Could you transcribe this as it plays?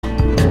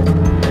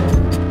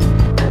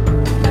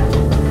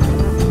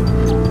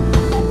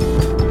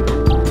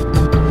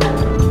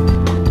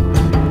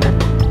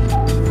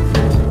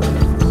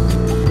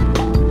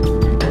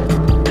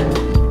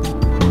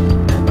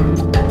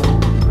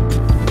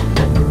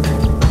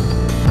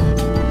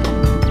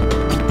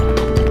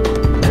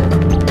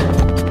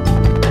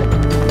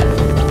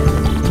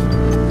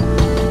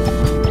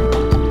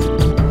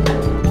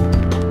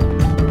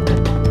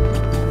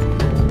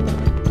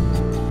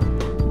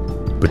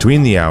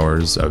Between the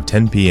hours of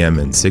 10 p.m.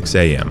 and 6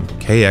 a.m.,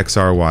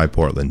 KXRY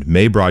Portland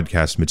may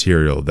broadcast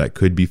material that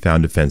could be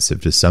found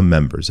offensive to some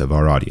members of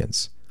our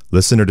audience.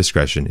 Listener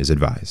discretion is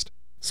advised.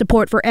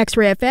 Support for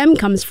X-Ray FM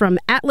comes from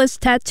Atlas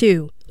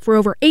Tattoo. For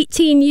over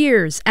 18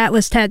 years,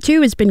 Atlas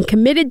Tattoo has been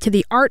committed to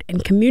the art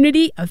and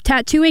community of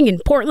tattooing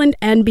in Portland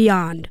and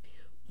beyond.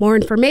 More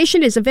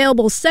information is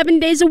available 7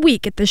 days a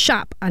week at the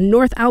shop on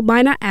North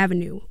Albina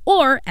Avenue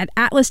or at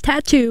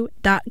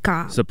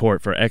atlastattoo.com.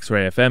 Support for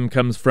X-Ray FM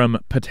comes from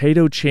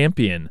Potato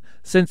Champion.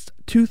 Since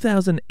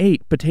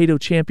 2008, Potato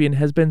Champion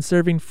has been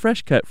serving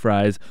fresh-cut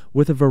fries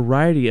with a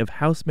variety of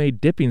house-made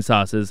dipping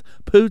sauces,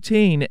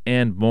 poutine,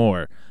 and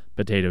more.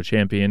 Potato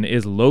Champion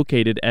is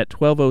located at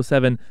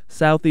 1207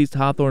 Southeast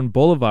Hawthorne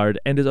Boulevard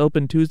and is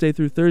open Tuesday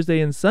through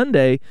Thursday and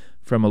Sunday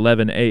from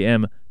 11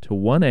 a.m. to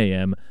 1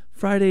 a.m.,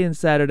 Friday and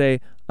Saturday,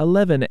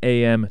 11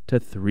 a.m. to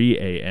 3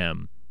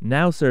 a.m.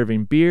 Now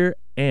serving beer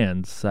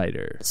and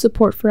cider.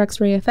 Support for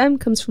X-Ray FM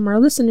comes from our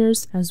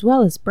listeners, as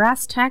well as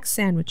Brass Tacks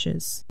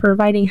Sandwiches,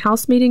 providing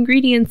house-made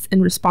ingredients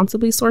and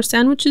responsibly sourced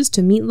sandwiches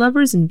to meat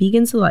lovers and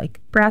vegans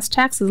alike. Brass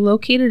Tacks is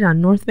located on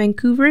North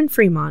Vancouver and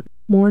Fremont.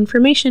 More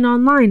information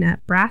online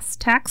at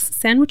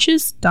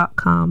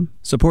brasstackssandwiches.com.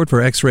 Support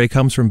for X-Ray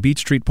comes from Beach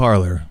Street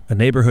Parlor, a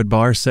neighborhood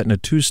bar set in a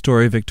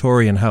two-story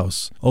Victorian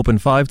house. Open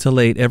 5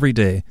 till 8 every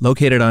day,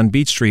 located on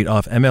Beach Street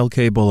off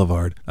MLK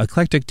Boulevard.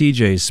 Eclectic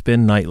DJs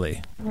spin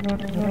nightly.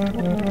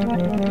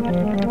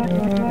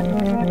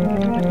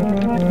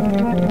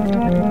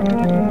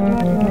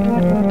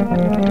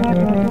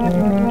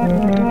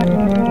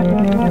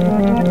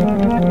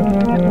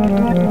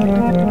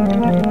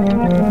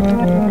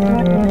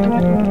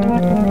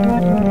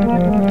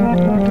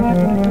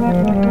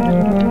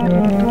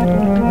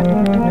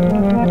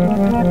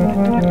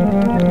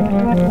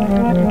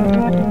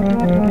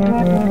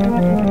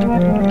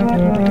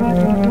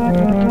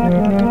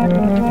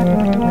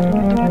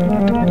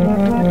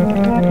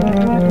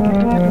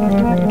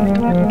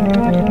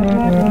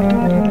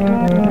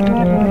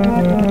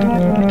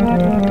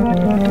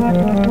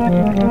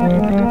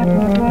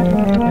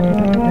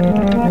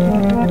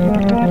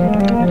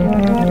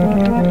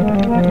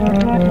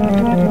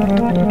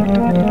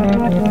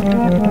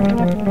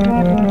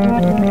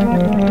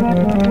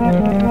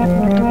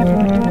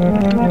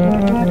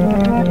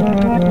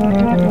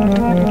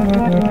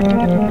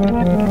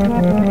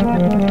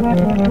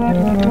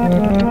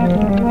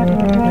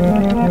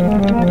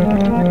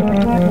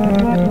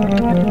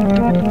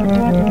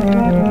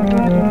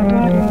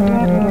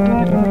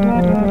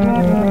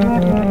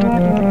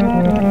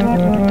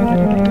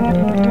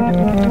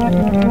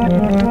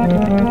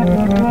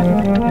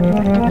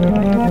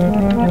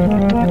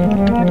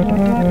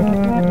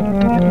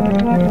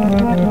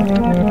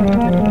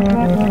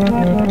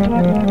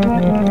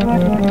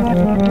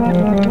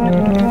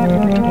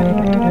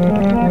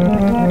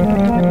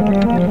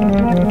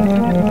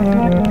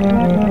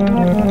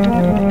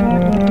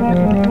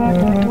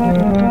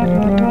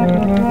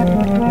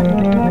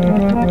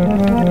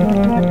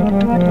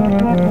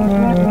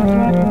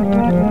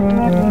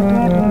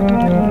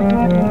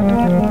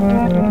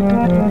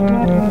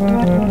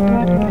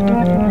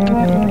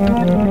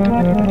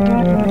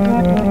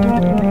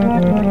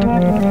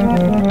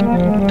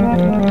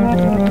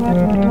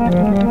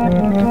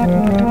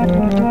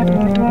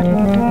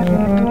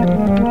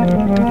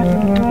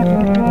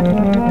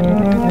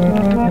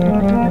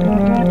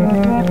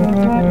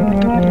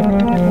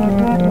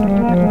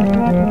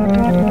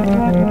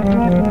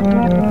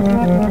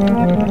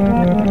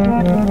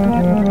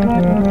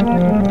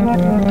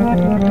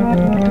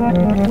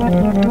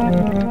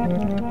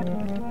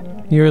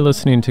 You're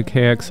listening to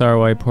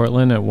KXRY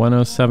Portland at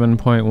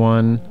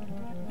 107.1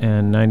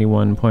 and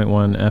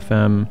 91.1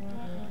 FM.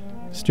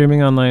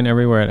 Streaming online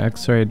everywhere at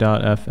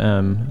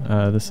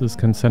xray.fm. This is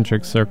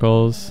Concentric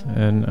Circles,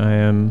 and I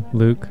am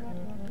Luke,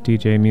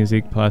 DJ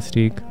Musique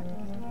Plastique.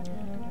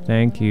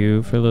 Thank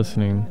you for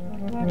listening.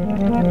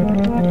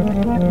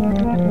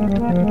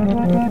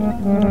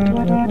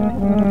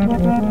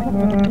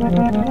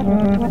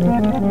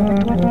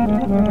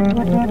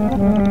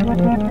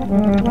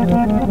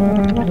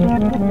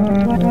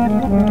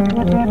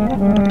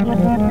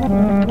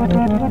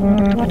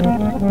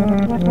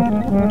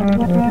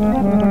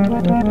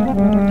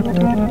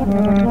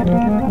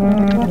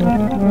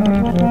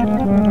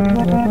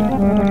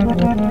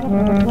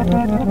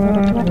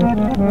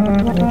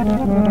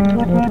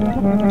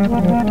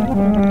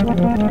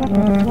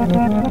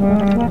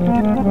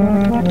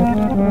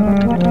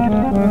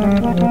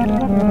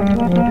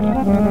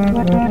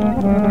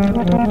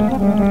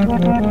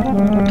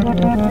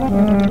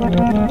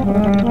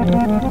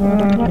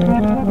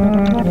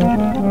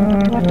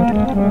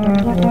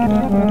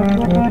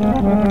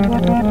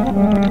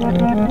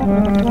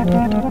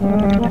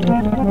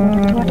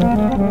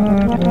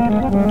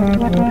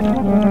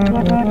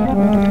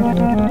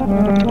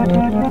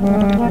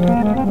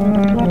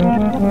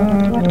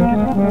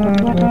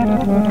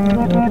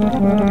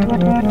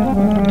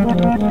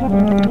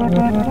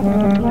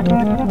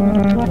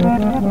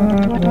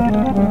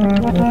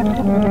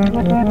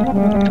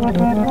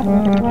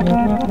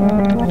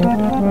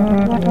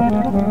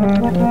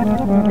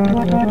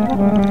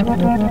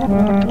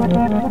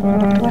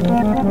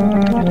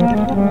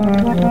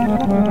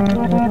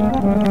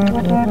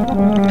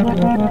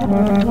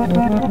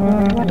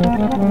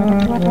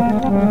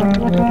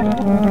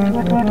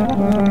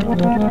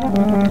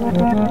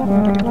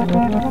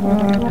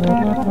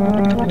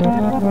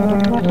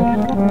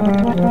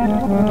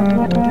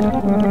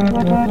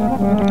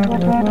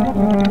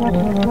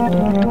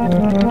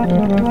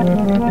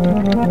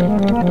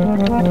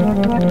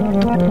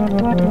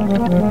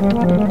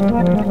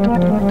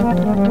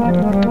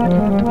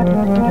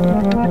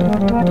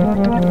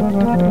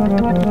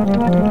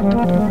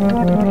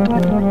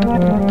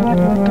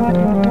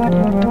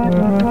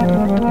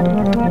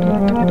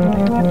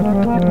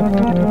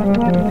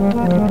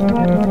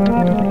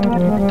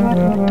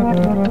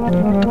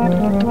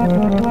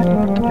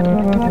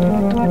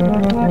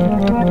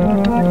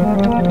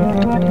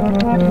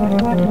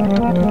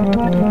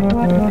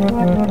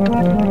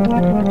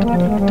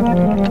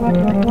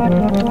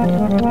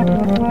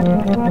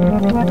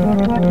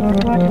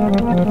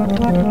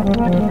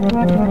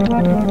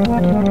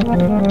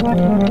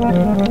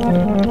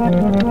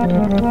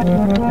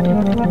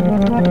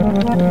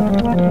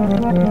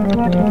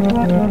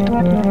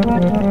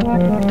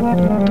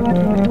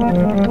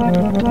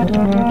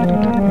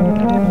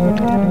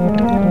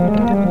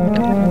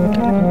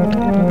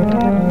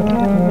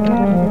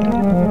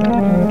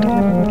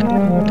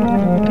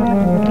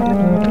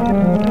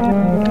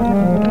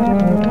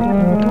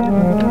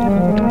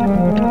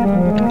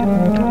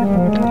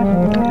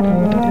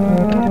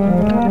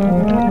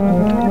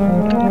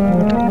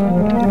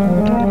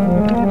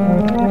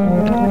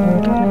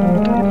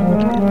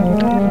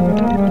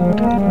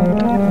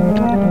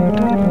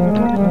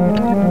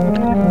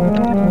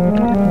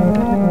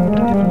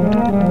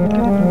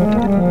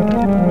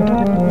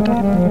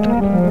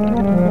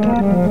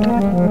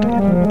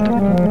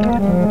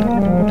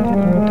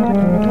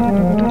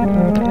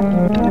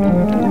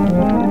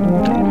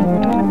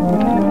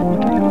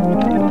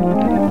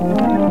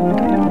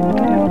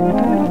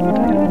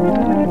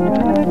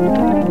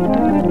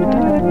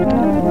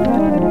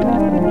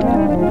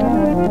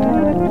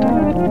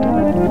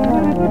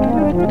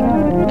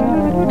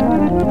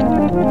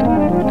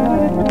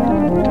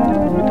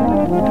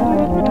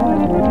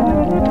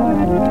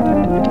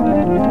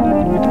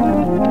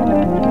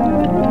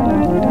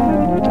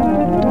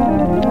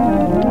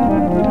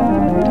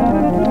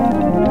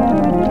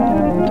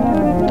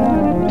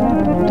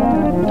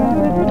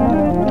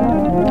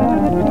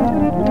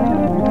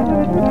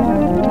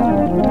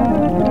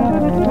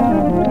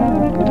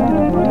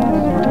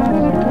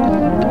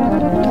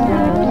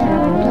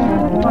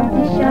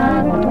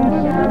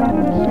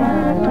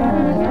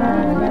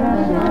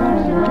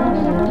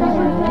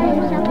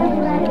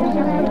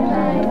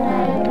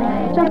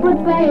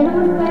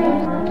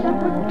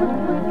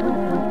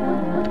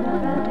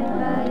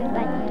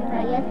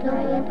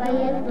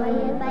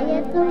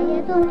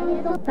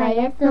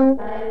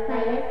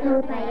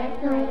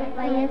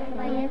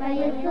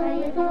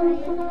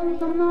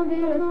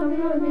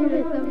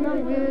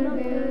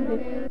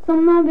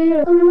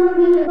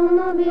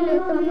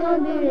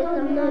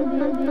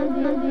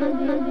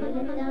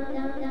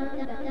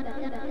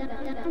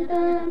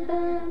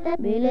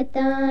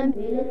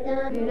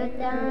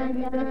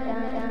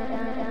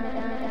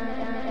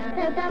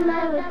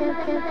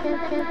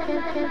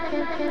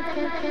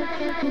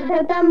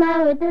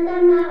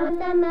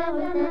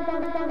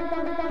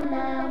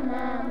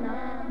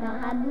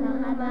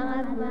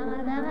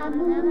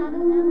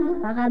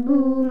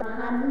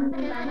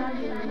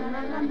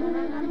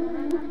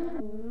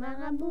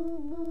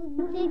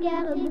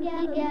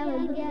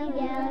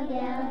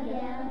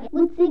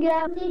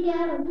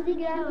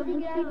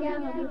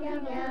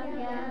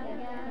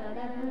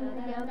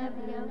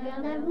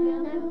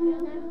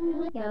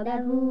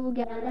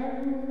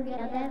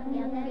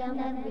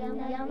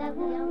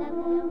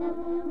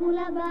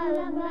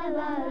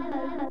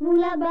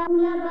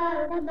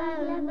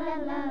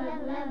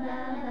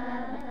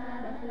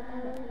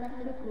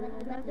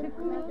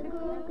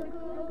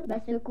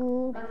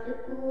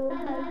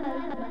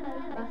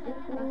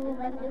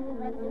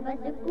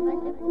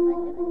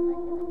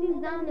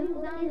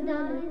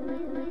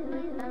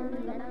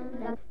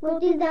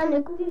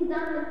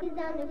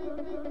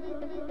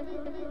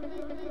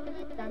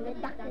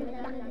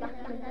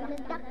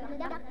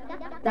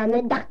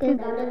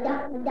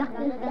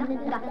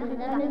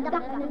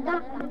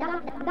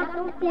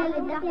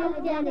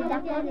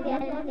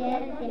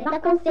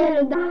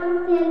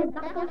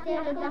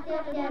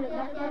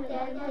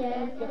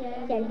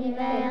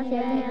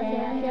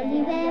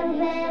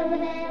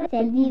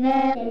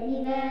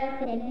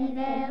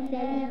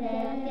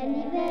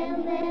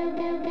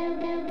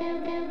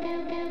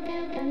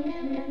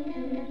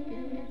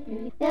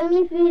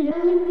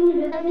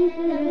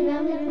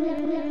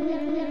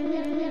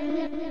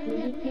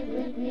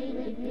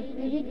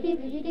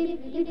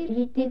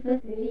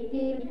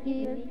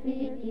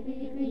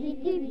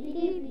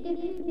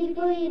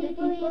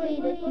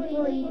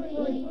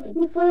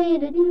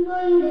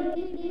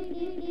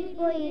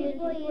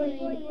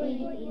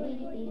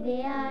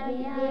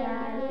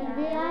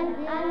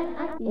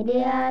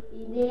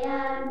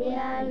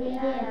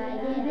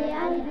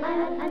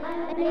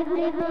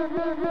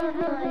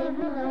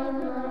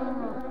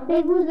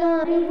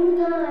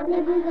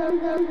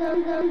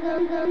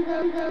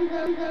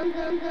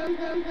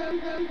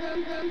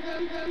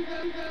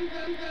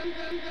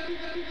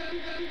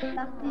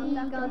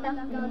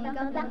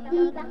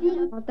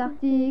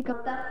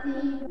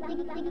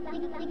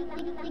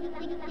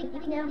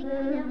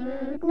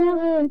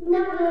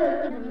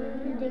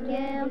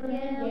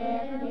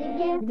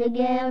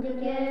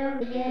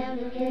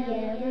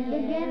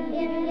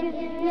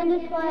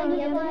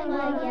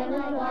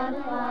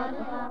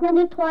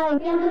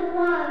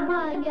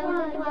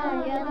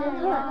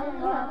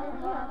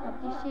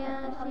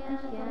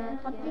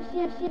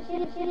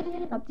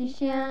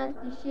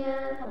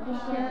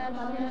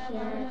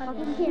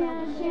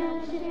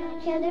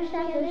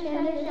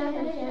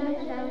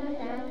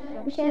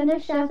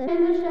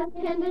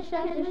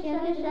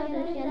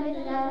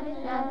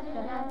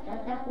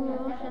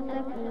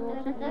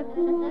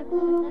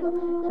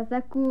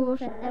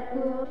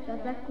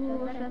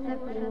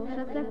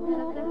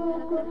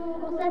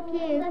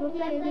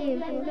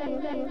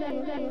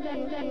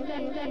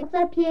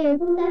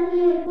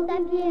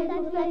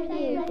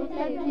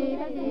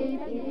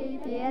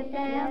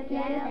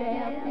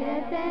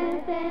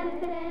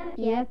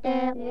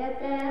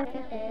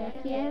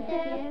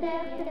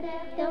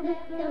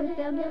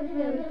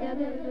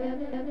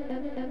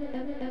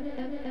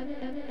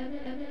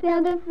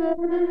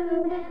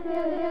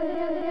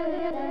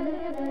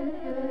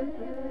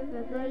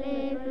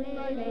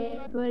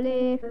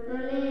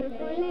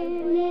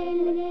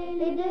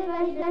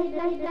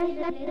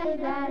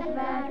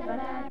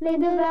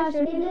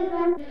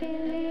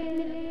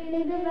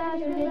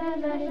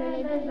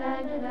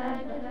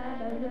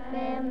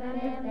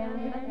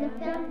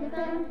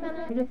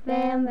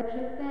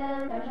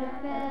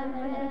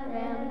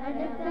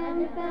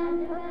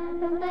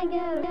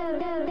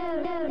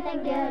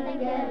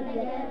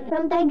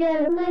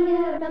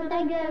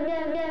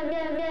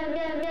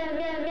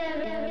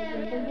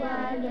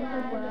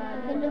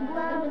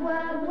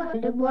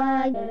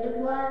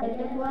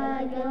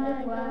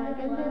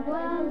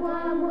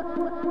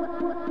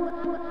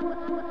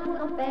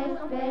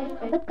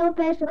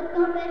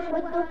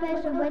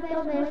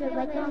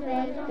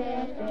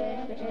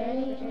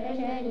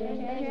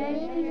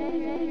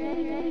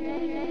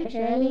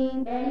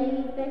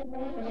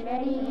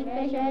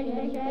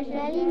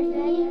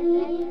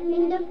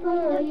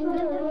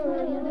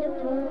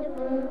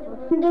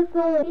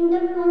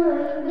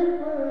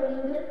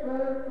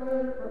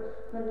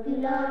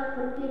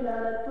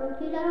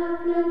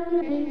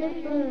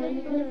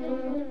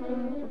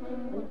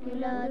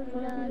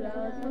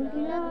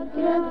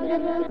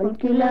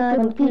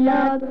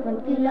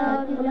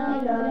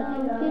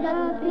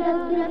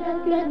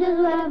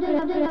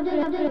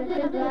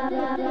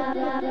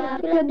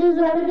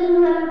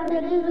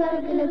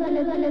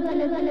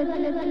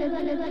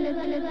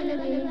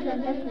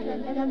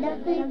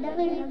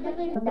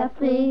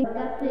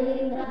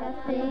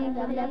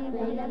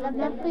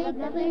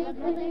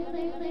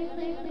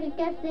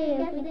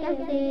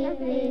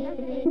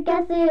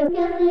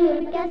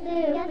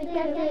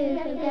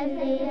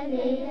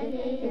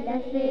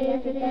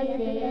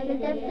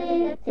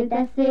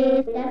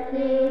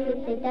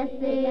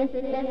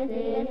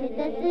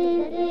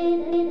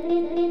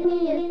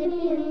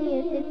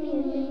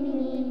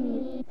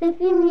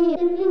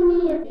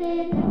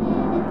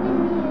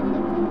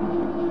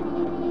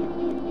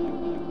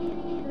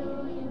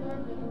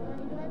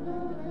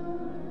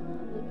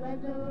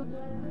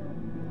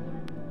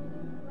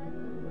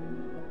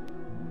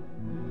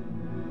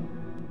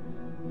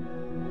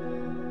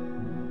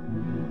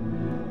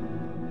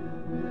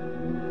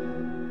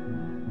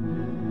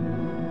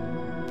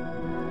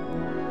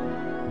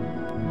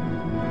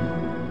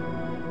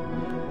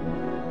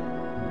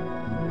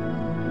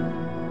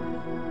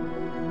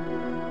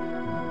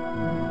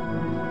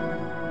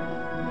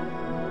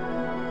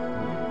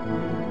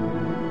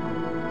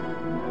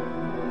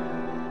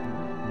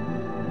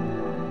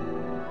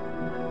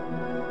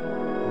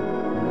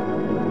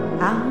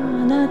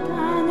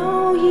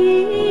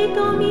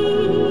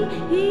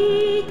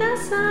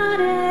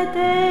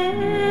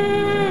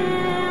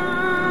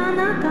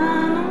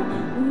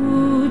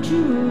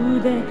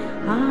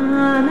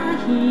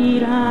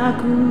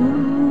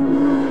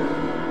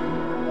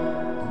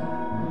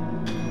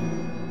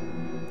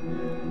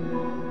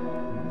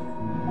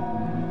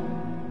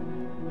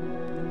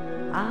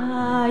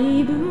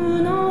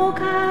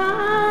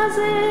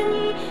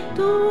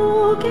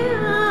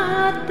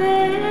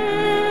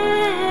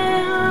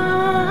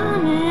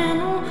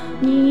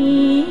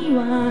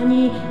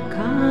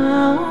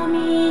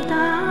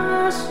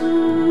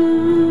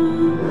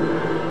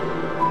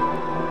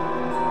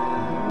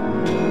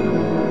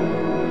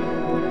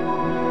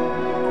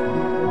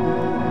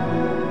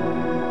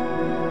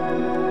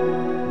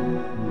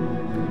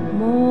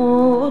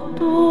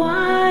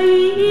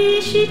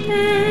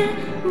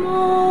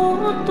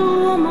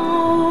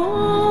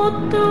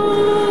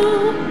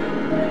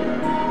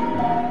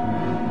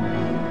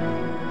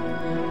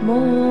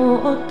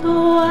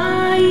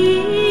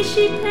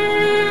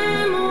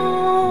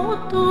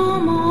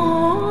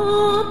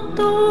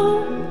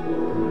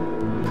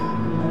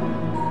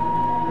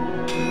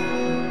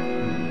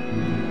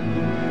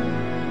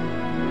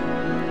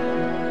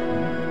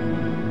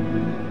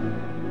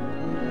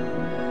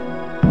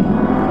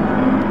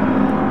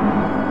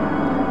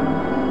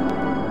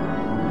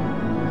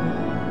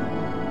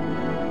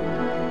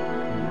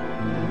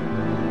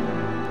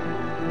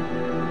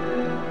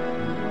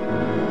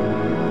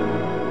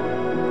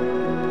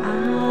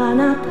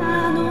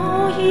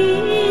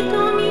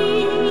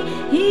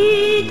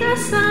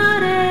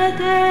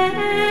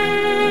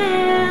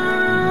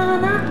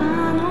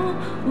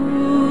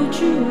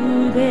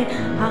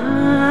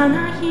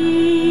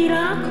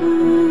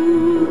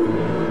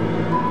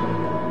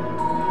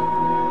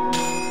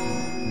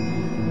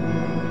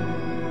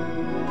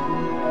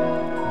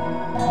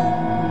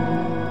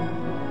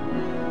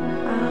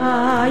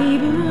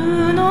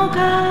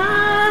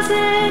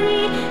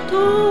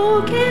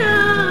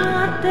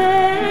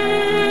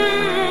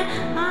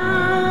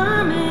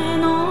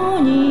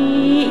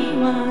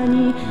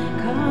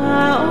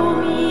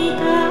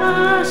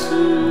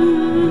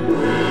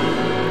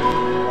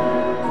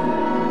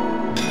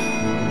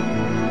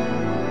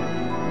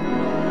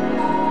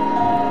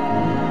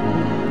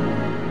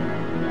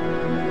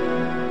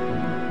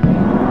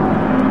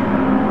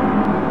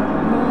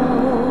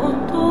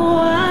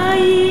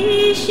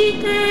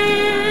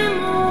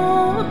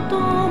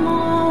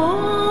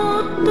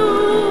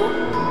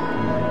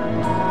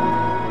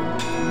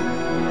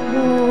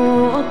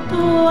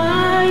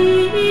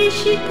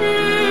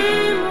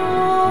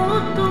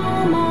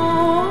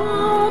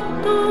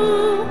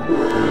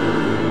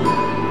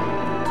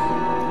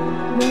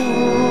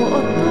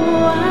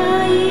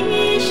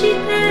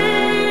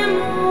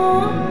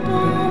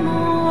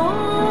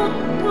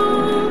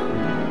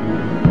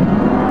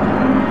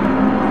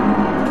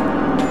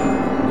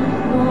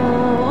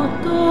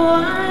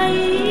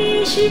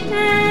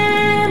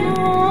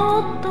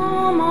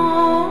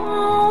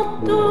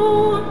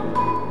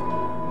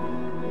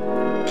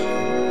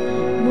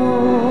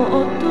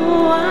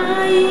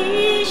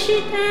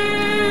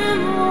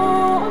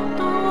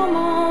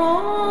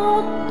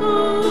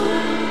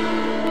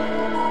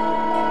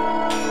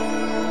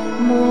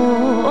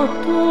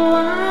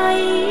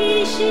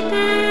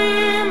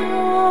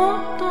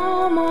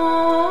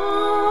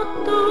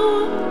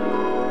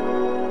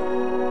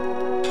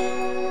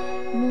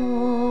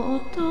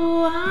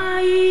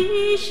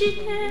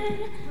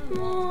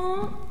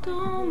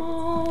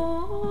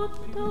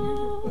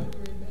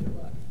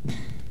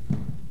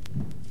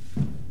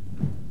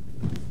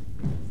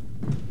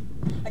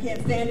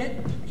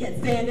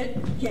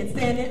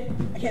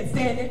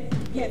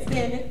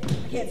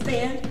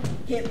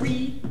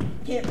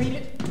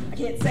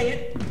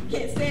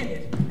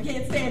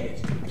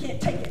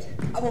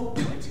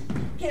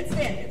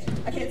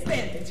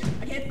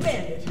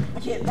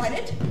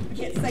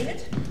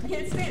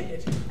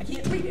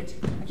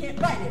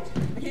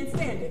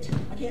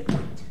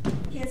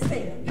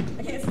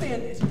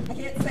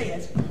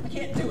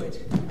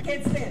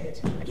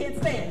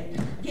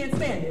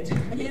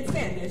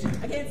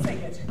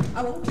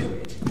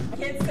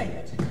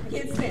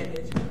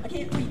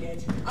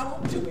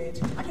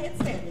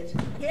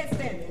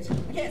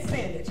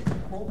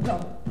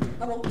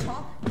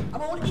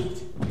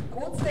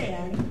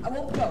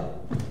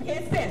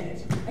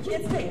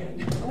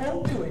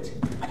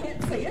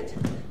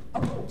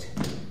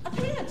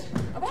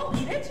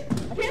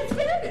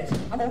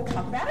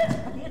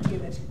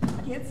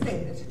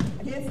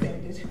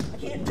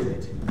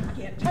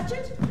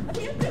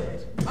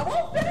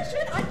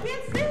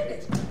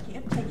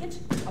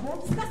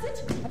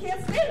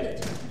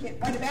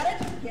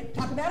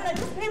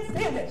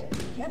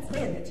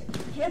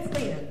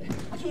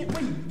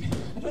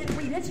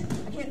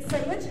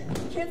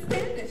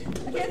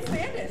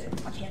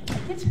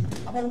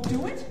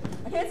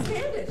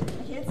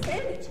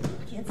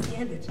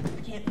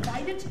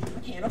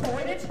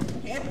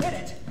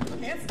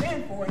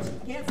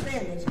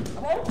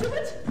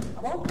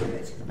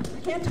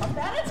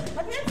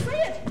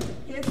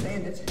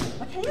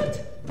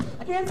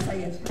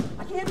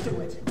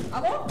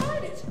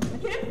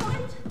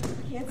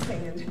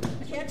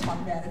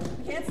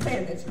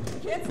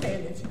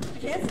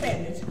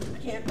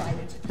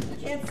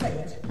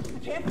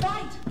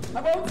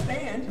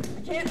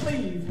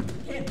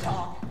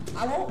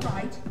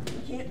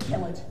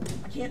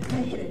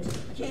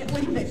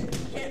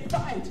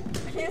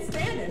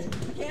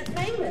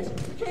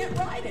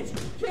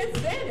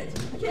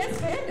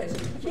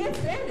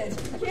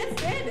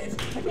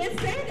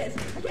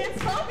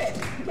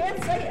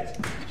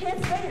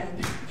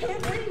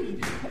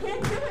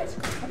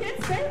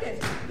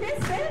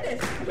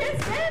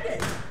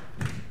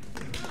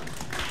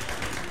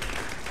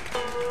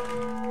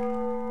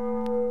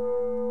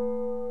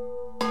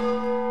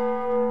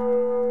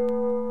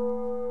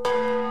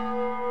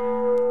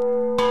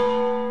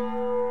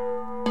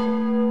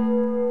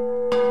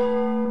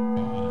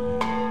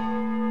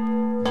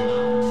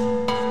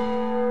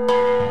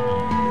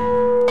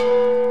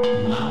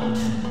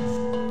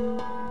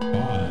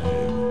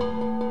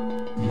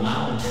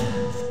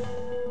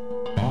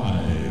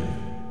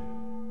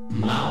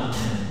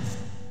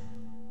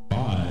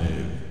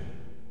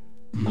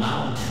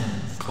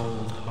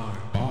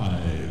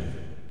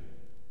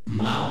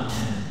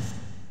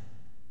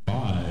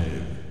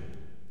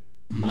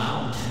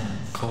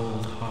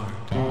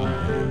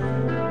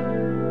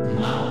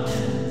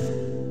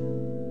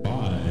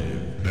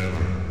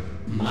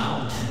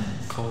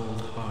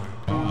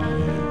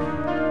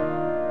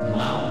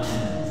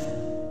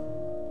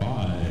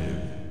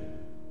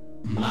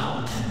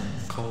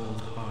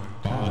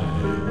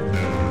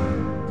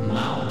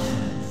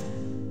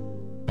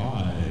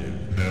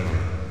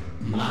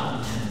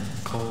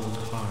 Cold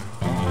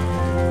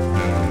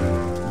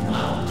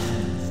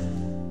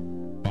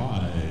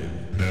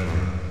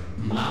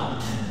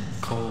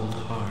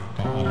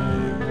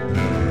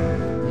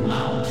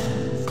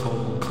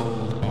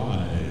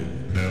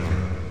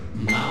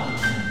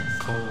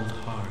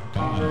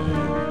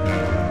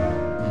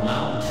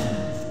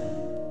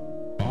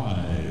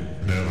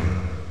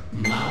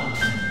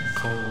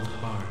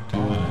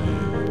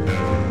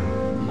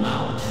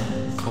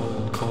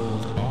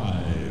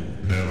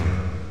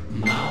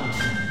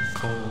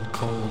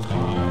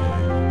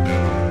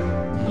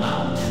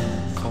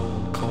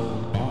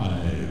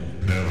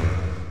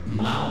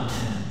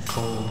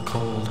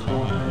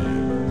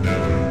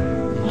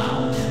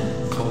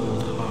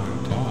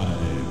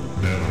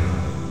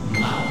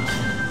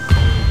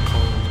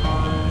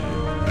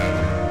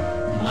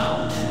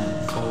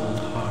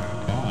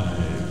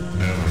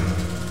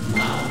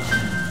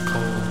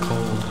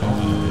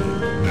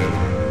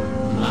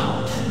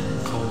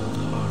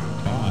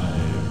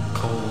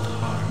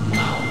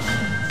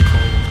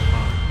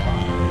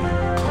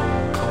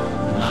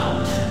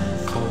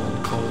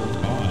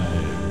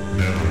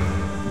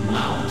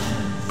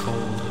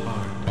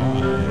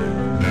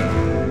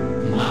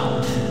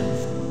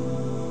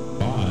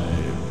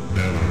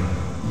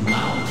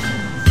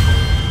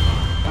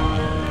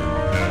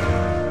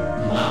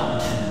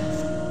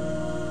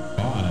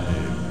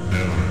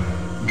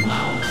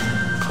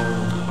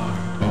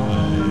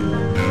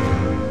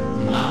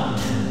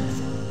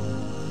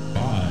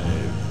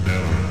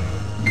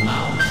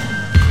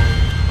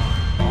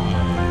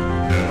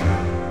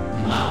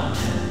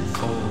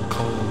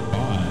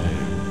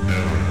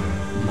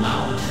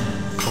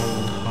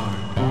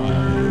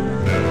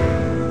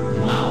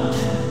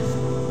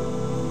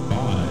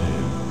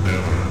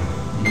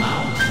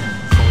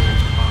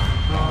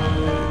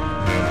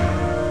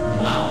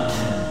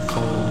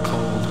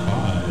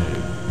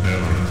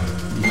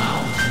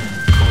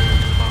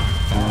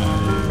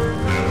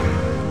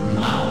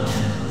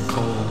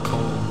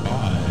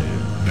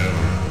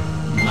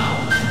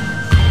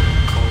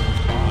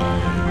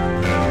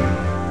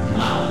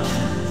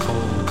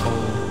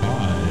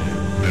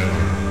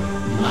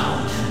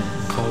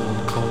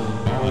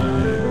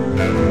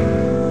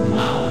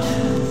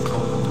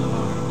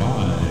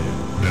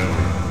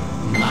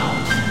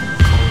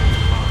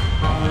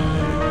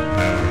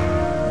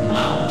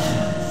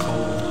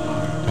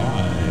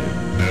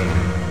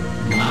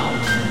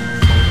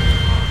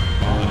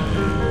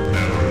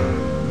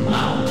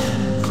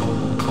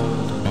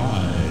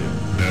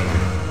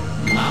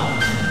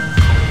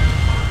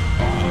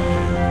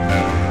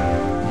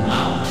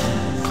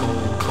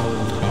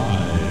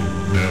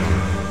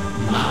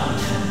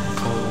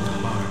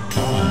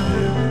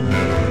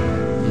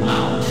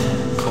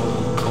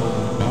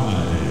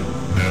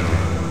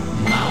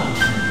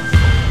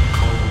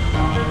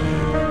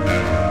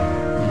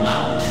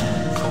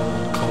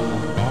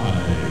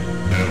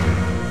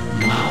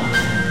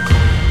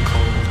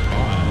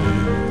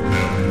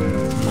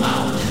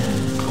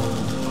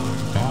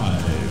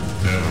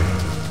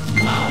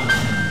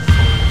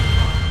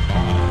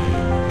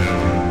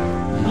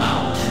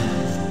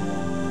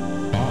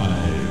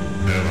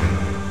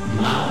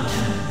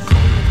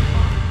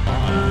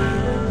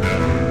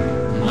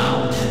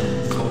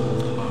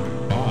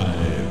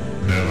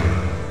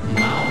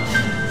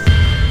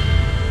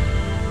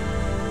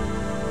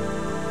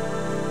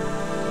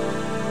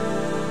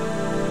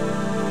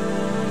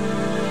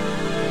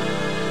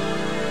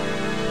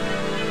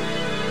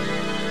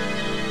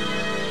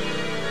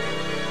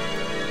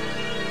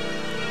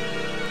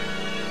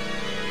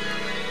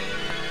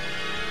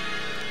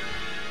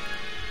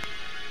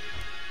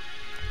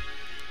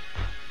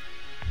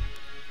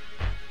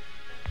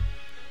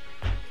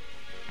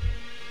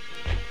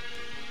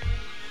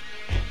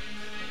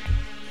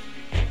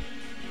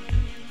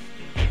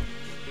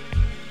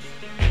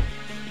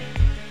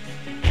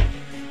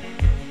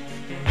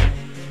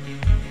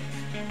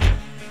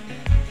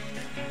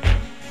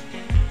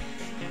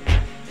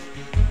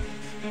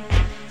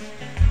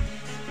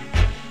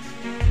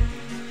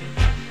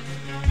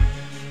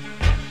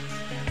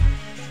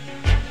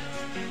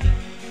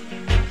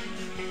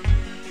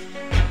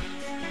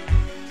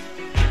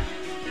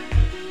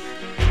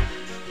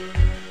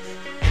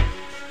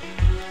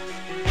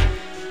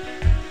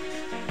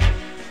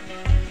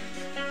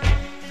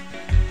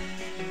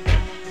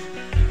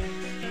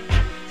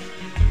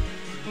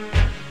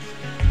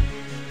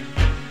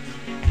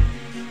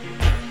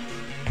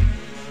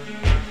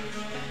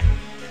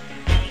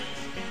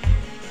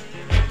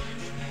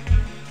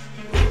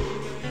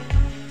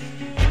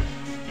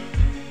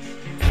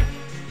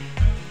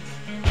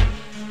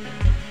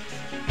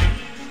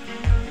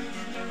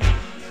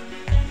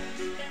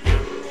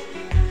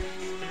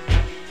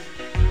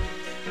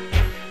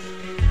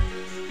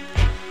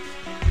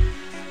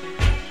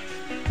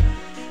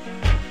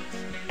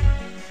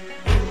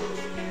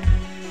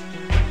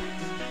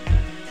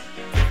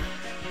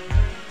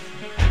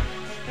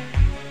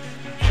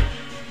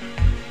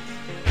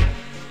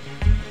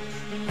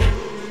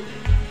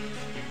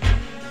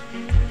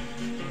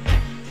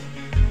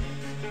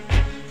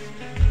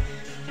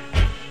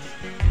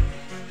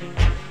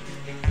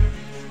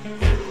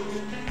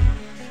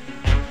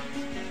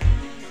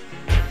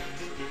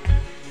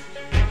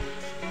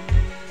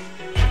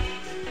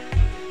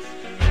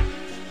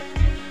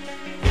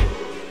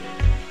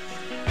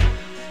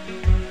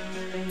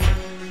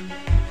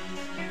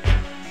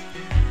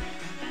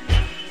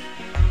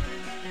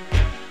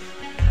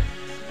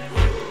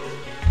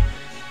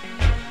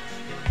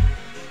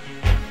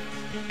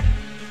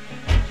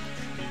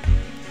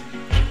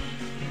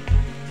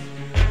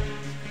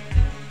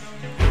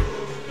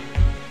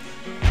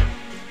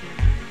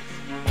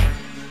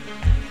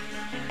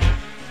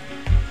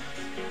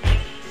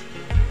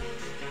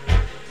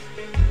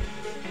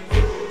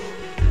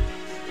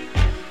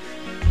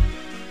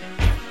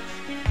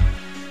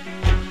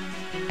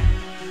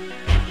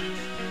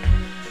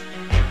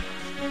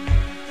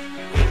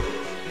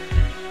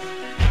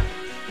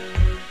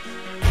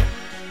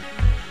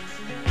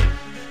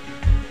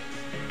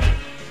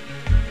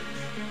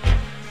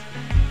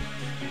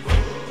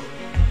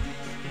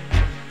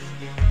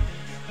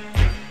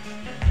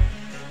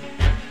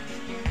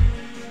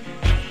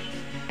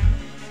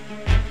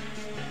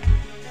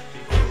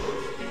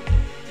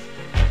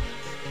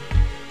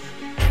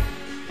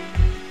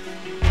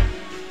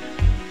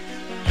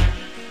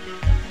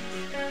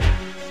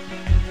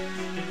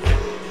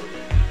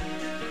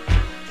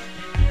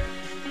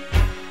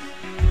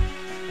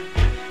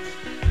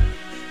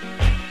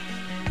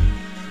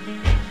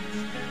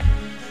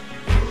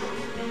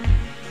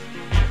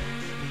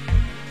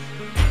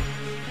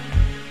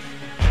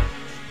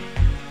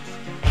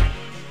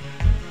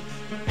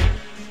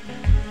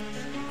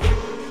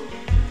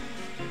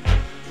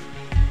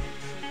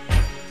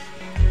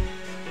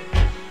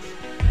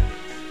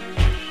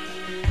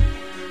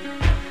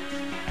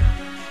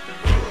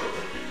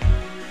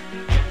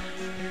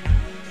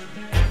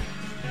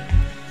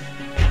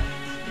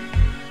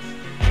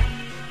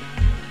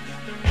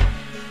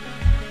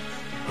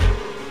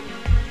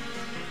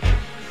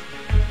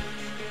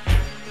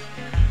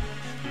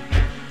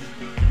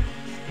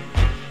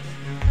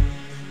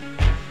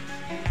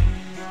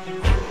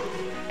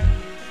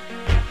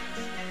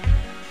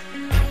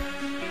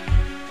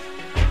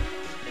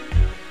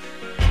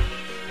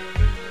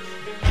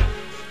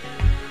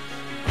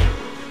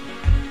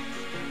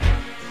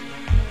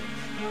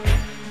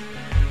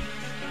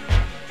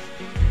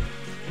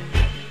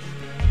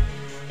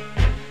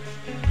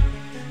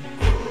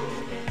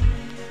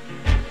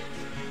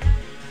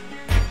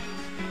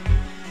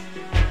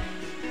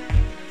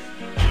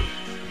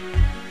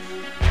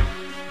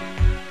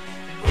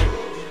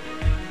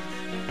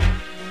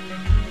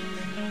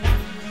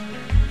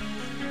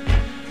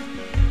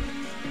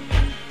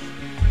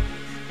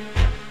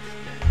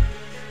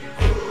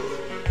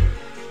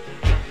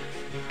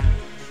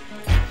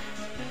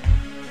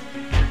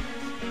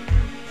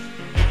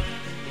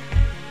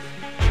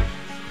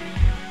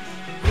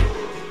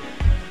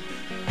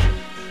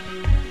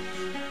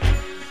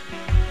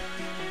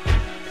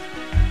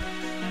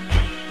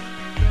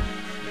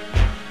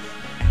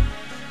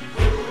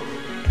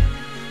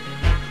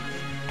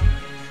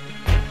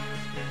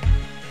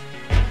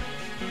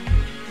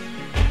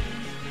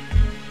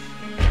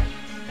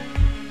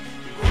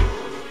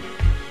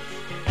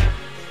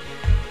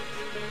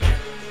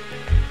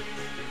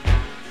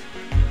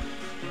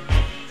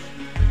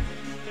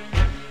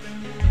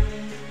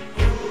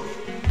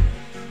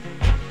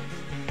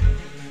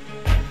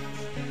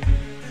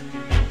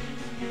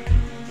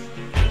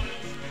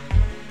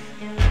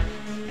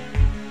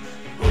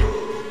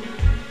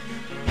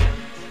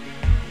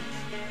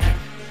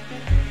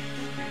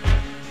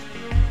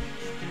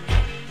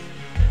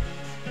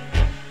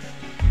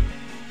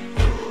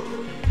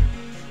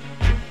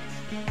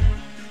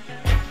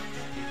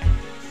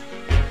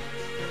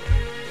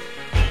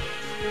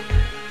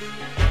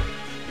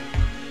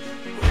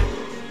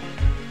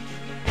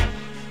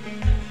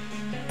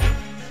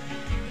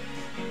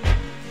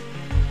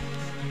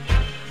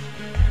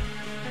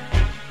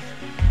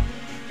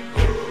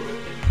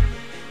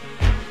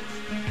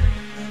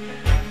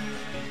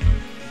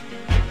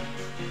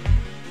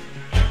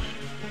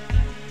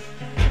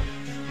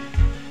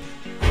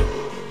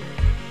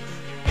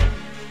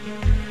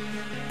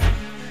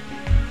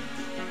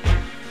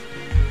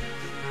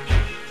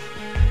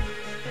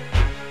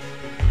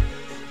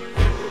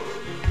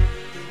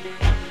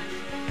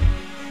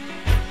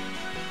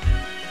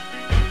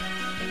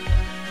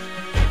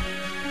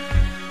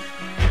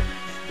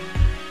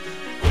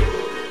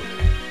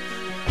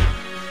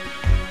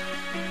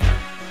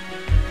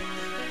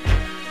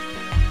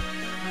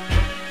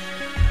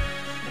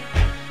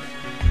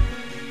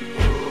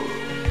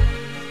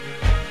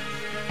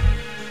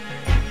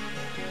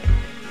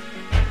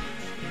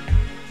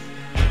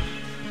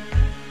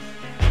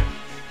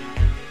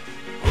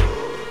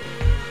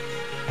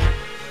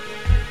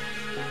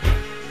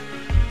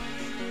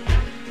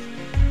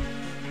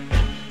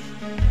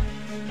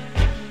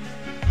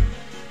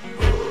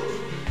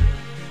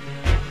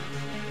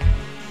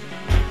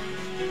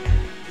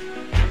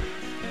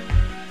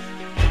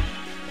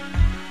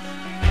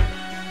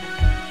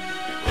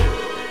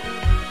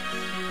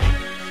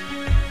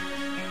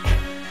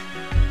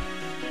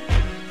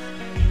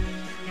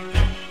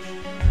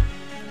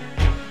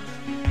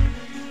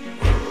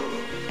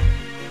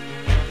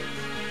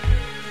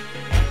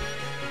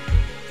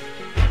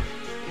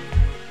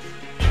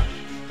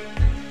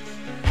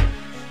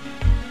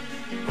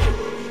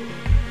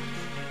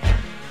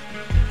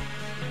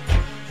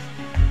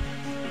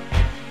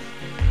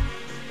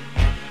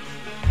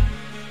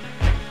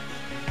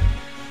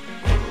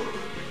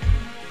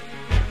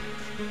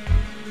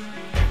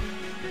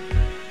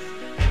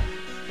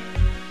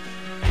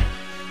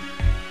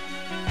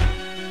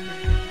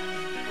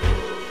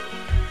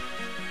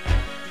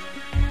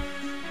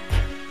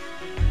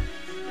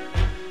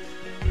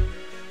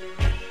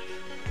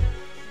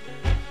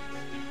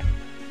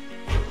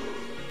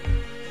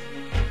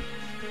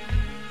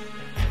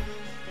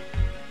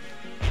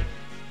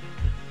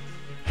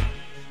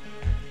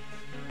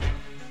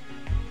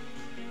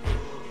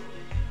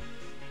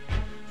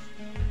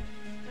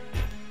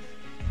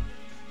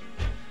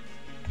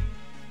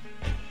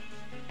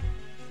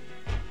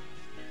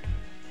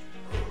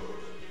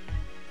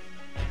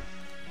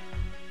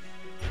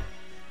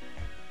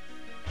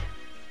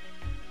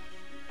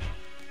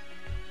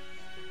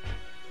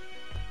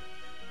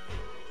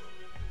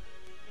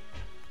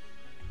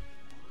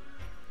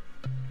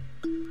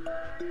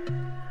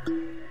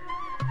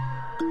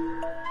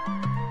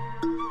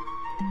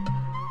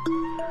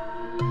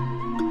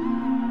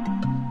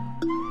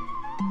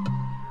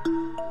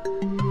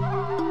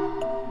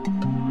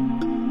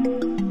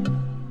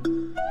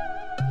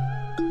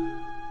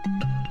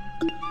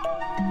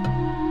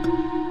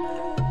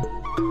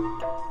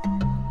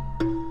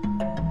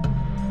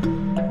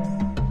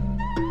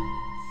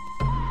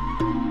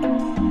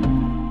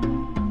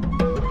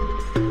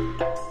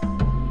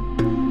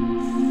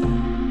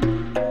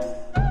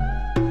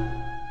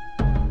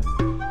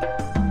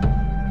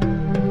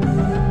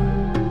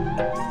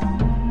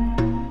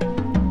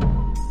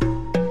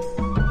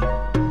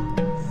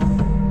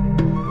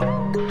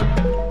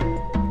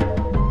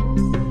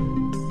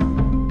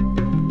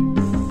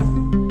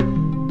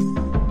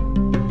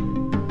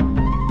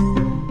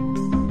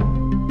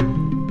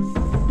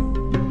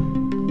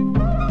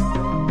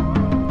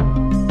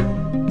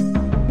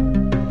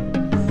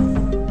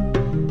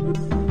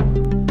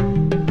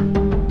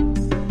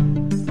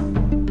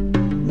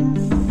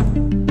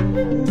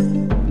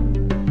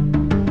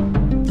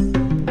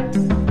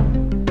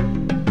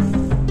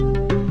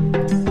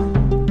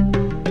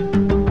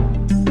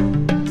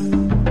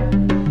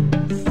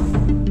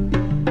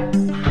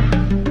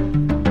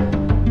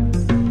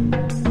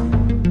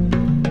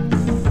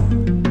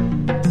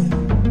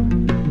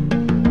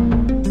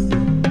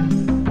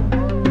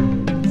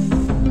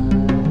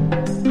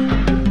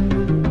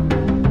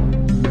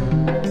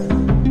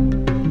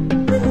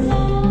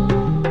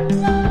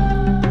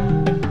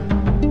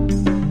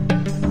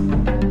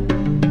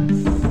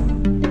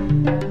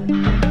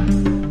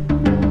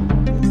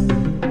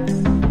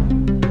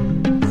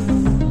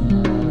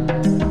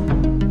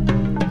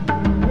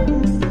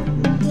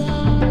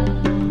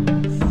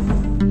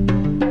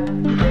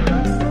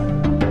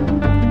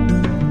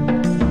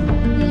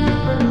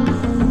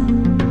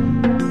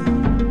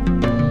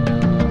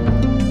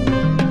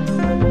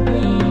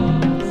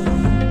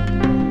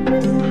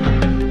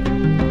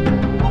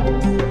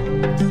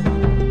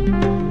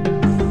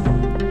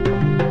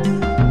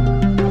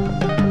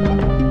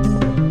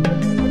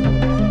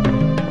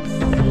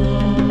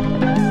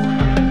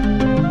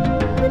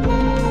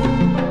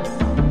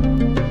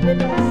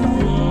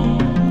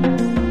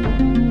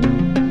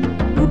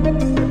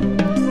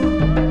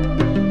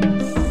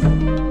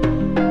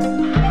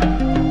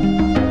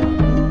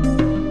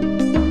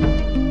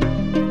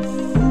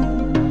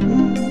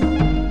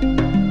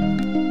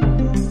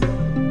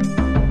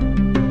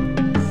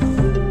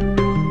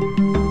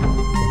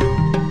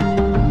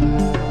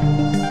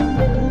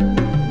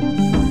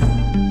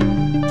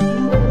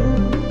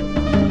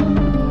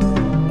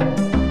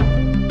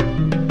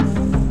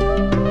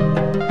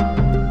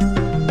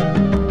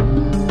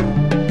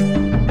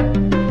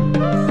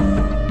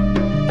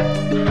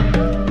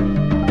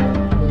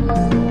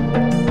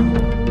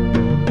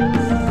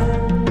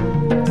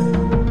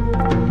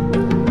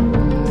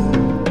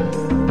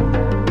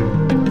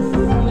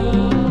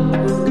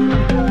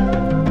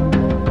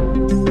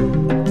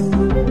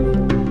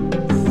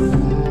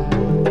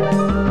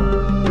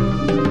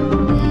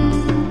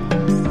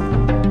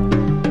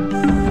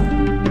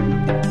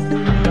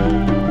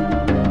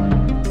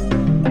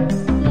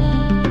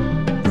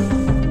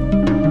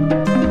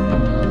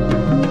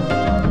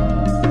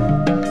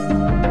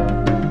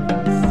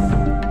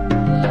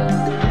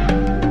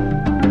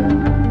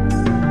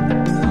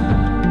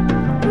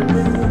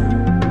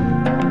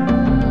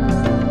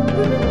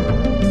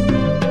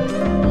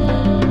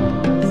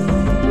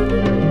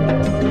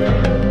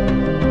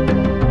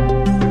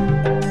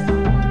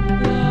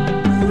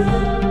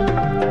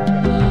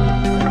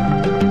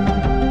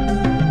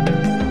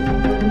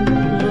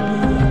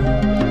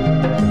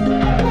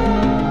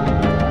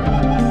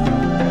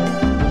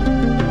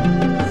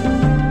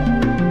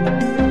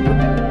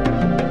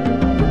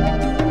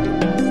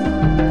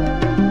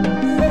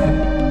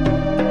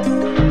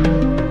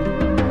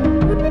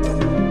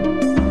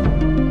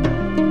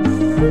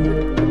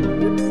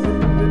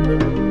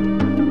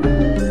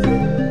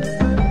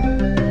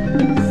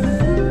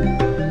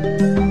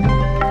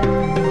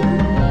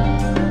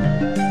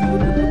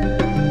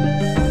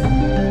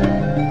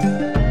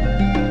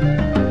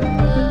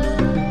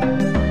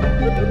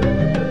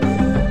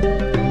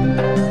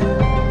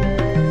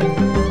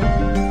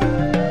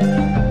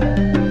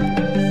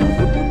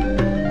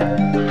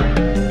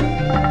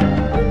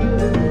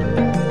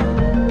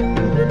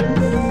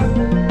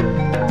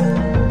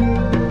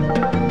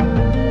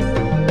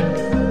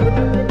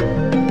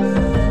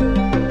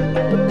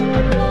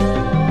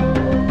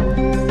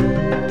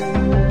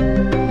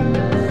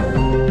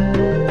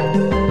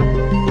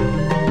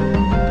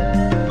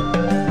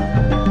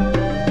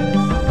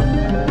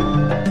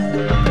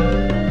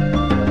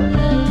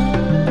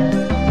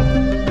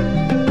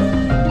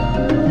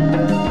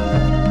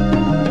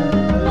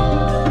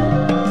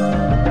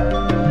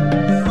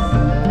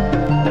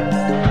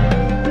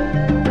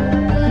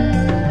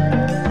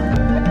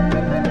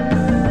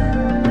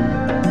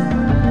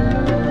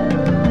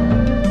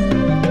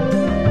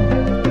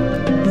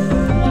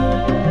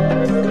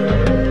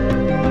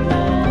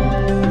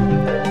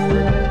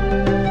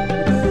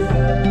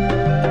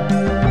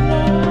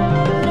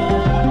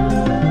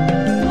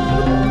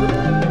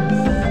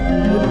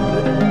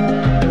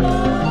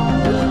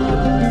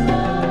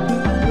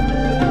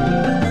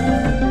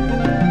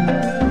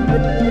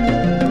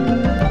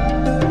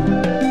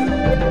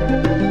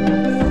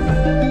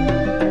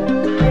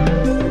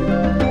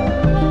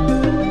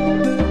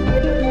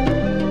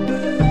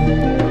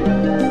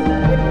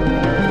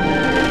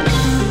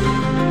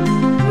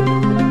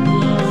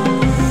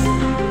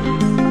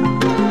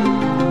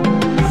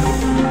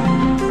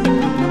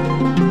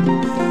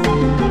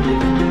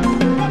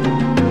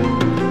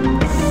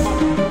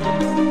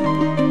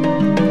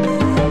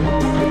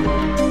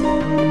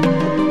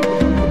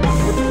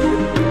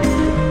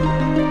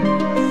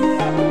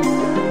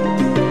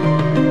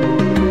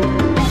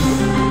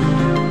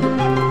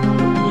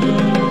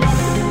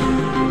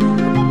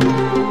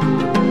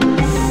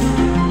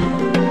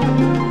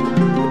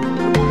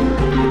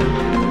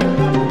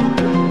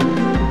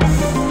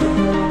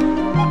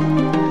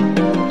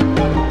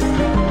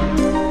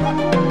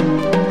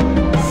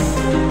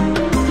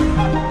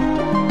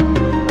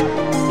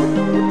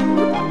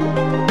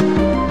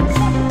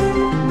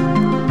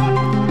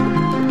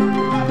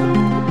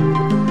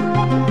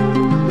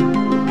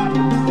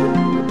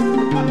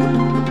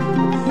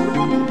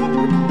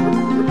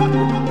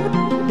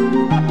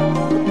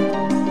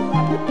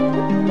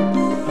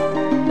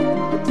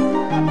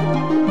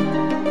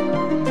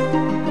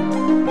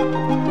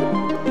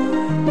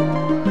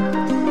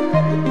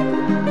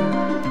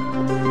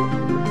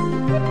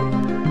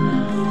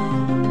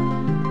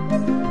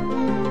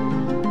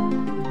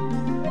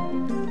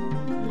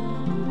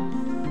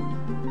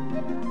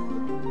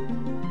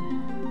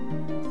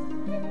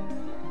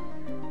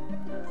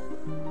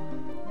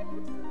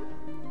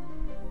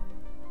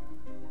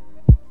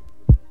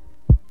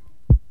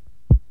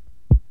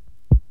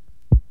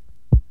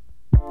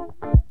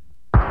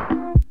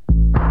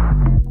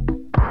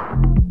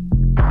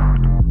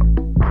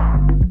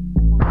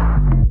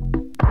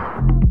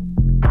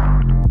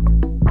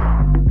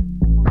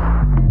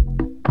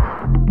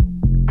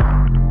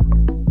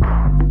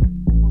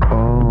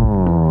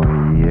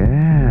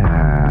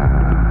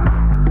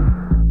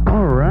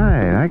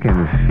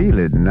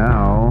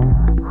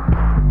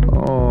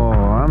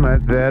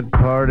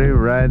party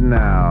right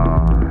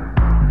now.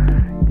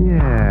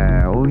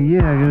 Yeah, oh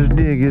yeah, just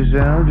dig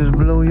yourself, just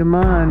blow your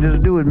mind,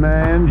 just do it,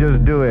 man,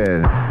 just do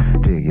it.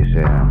 Dig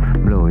yourself,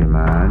 blow your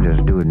mind,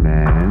 just do it,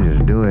 man,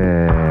 just do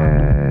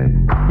it.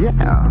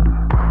 Yeah,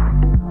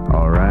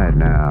 alright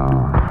now.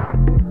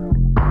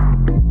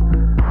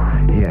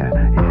 Yeah,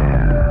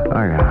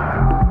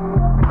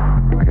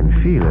 I can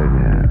feel it,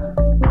 yeah.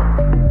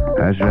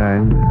 That's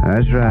right,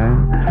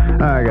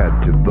 I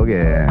got to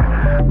boogie,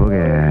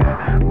 boogie,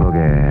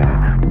 boogie,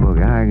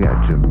 boogie. I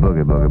got to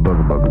boogie, boogie,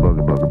 boogie, boogie,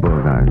 boogie, boogie,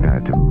 boogie. I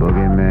got to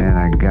boogie, man.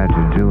 I got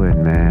to do it,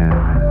 man.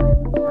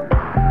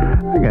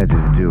 I got to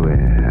do it.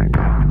 I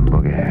got to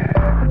boogie,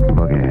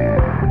 boogie.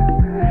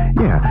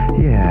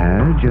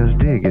 Yeah, just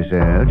dig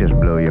yourself, just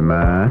blow your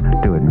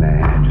mind. Do it,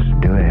 man,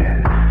 just do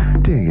it.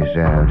 Dig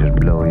yourself, just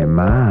blow your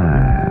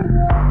mind.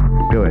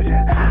 Do it.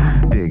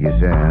 Dig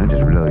yourself,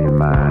 just blow your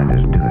mind.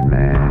 Just do it,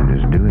 man,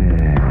 just do it.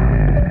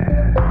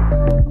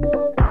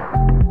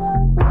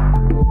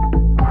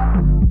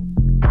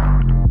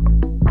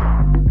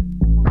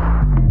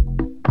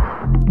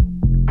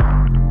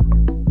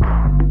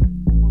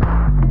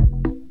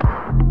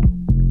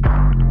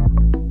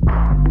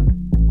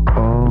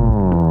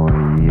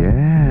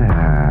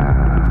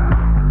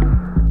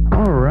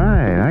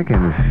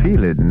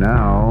 Feel it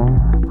now.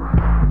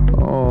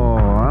 Oh,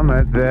 I'm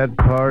at that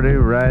party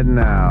right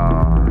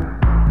now.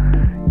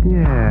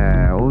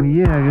 Yeah, oh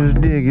yeah,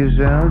 just dig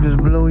yourself, just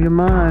blow your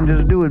mind,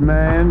 just do it,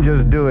 man,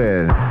 just do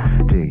it.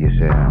 Dig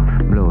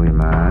yourself, blow your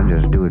mind,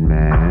 just do it,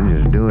 man,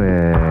 just do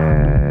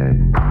it.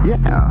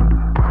 Yeah,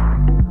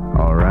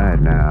 alright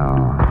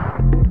now.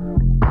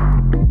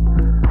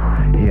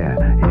 Yeah,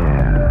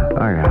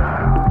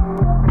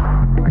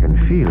 I can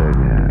feel it,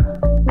 yeah.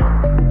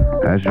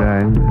 That's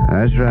right.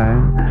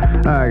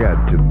 I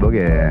got to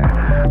boogie,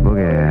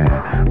 boogie,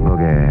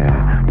 boogie,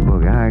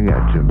 boogie. I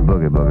got to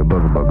boogie, boogie,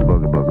 boogie, boogie,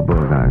 boogie, boogie,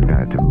 boogie. I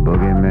got to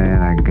boogie,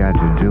 man. I got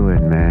to do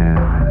it, man.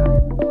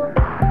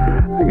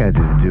 I got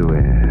to do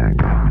it. I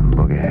got to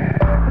boogie,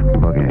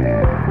 boogie.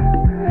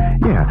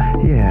 Yeah,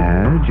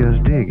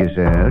 just dig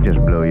yourself, just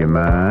blow your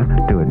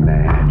mind. Do it,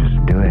 man,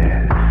 just do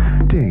it.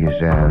 Dig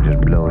yourself,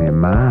 just blow your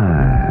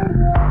mind.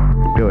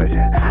 Do it.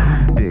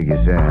 Dig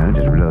yourself,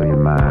 just blow your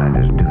mind.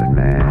 Just do it,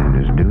 man,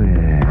 just do it.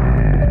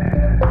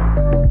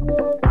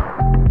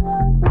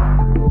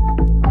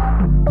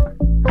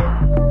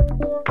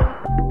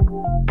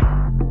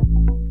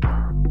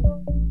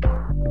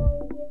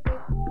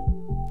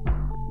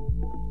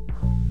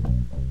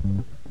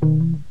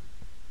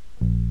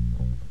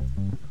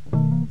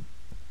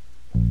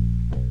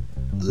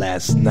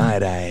 Last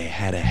night I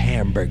had a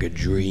hamburger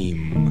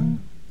dream.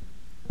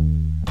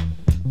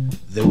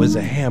 There was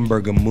a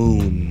hamburger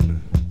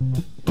moon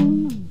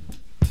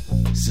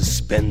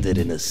suspended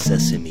in a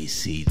sesame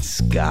seed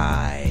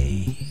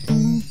sky.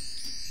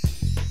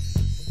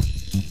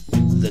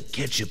 The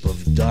ketchup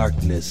of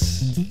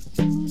darkness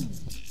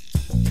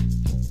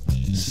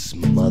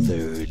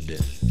smothered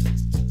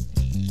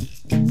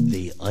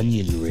the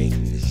onion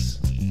rings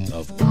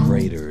of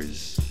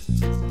craters.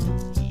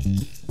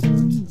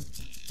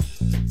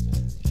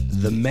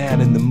 The man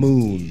in the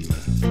moon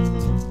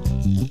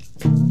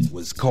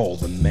was called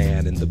the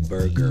man in the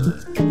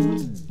burger.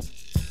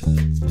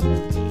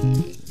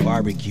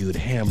 Barbecued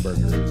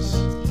hamburgers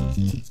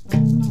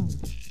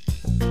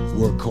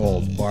were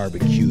called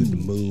barbecued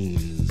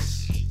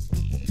moons.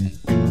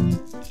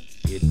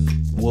 It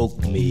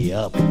woke me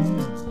up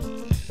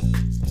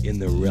in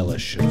the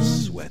relish of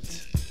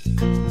sweat.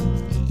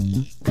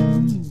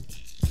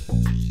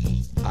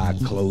 I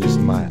closed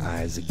my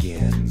eyes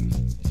again,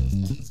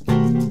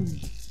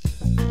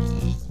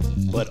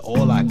 but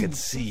all I could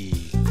see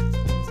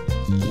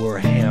were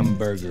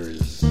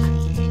hamburgers.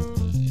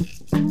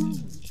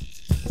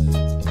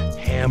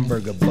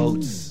 Hamburger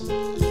boats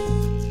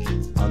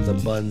on the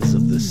buns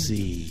of the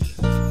sea.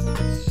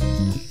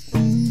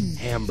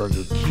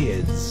 Hamburger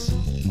kids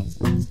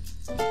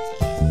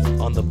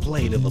on the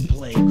plate of a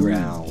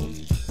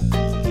playground.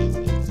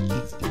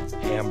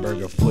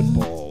 Hamburger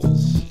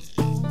footballs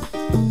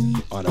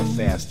on a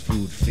fast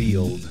food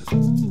field.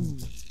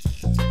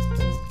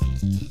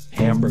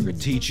 Hamburger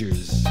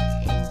teachers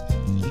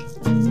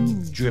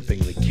dripping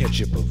the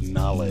ketchup of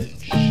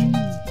knowledge.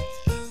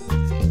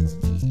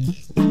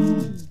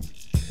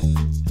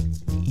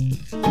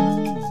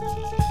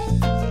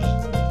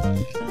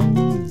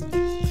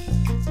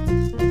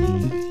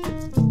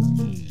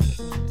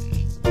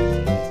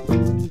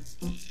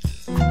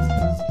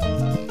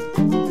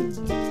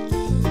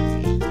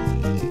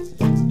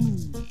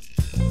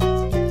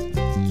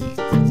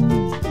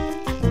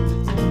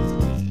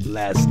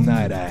 Last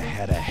night I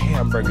had a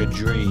hamburger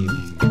dream.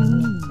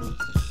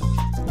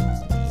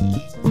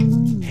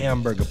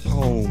 Hamburger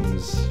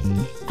poems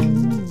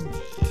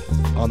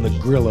on the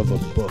grill of a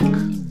book.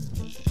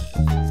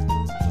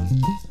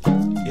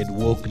 It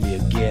woke me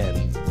again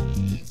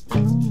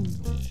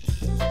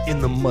in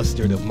the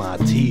mustard of my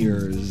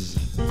tears.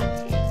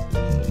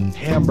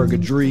 Hamburger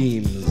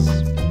dreams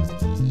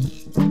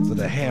for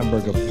the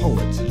hamburger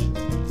poet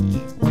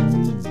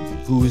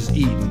who's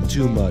eaten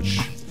too much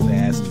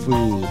fast fast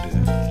food.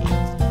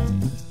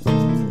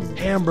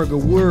 Hamburger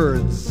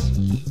words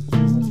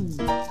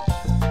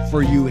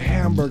for you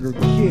hamburger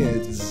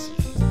kids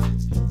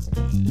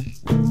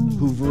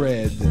who've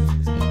read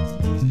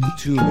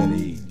too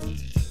many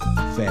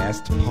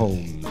fast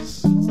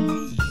poems.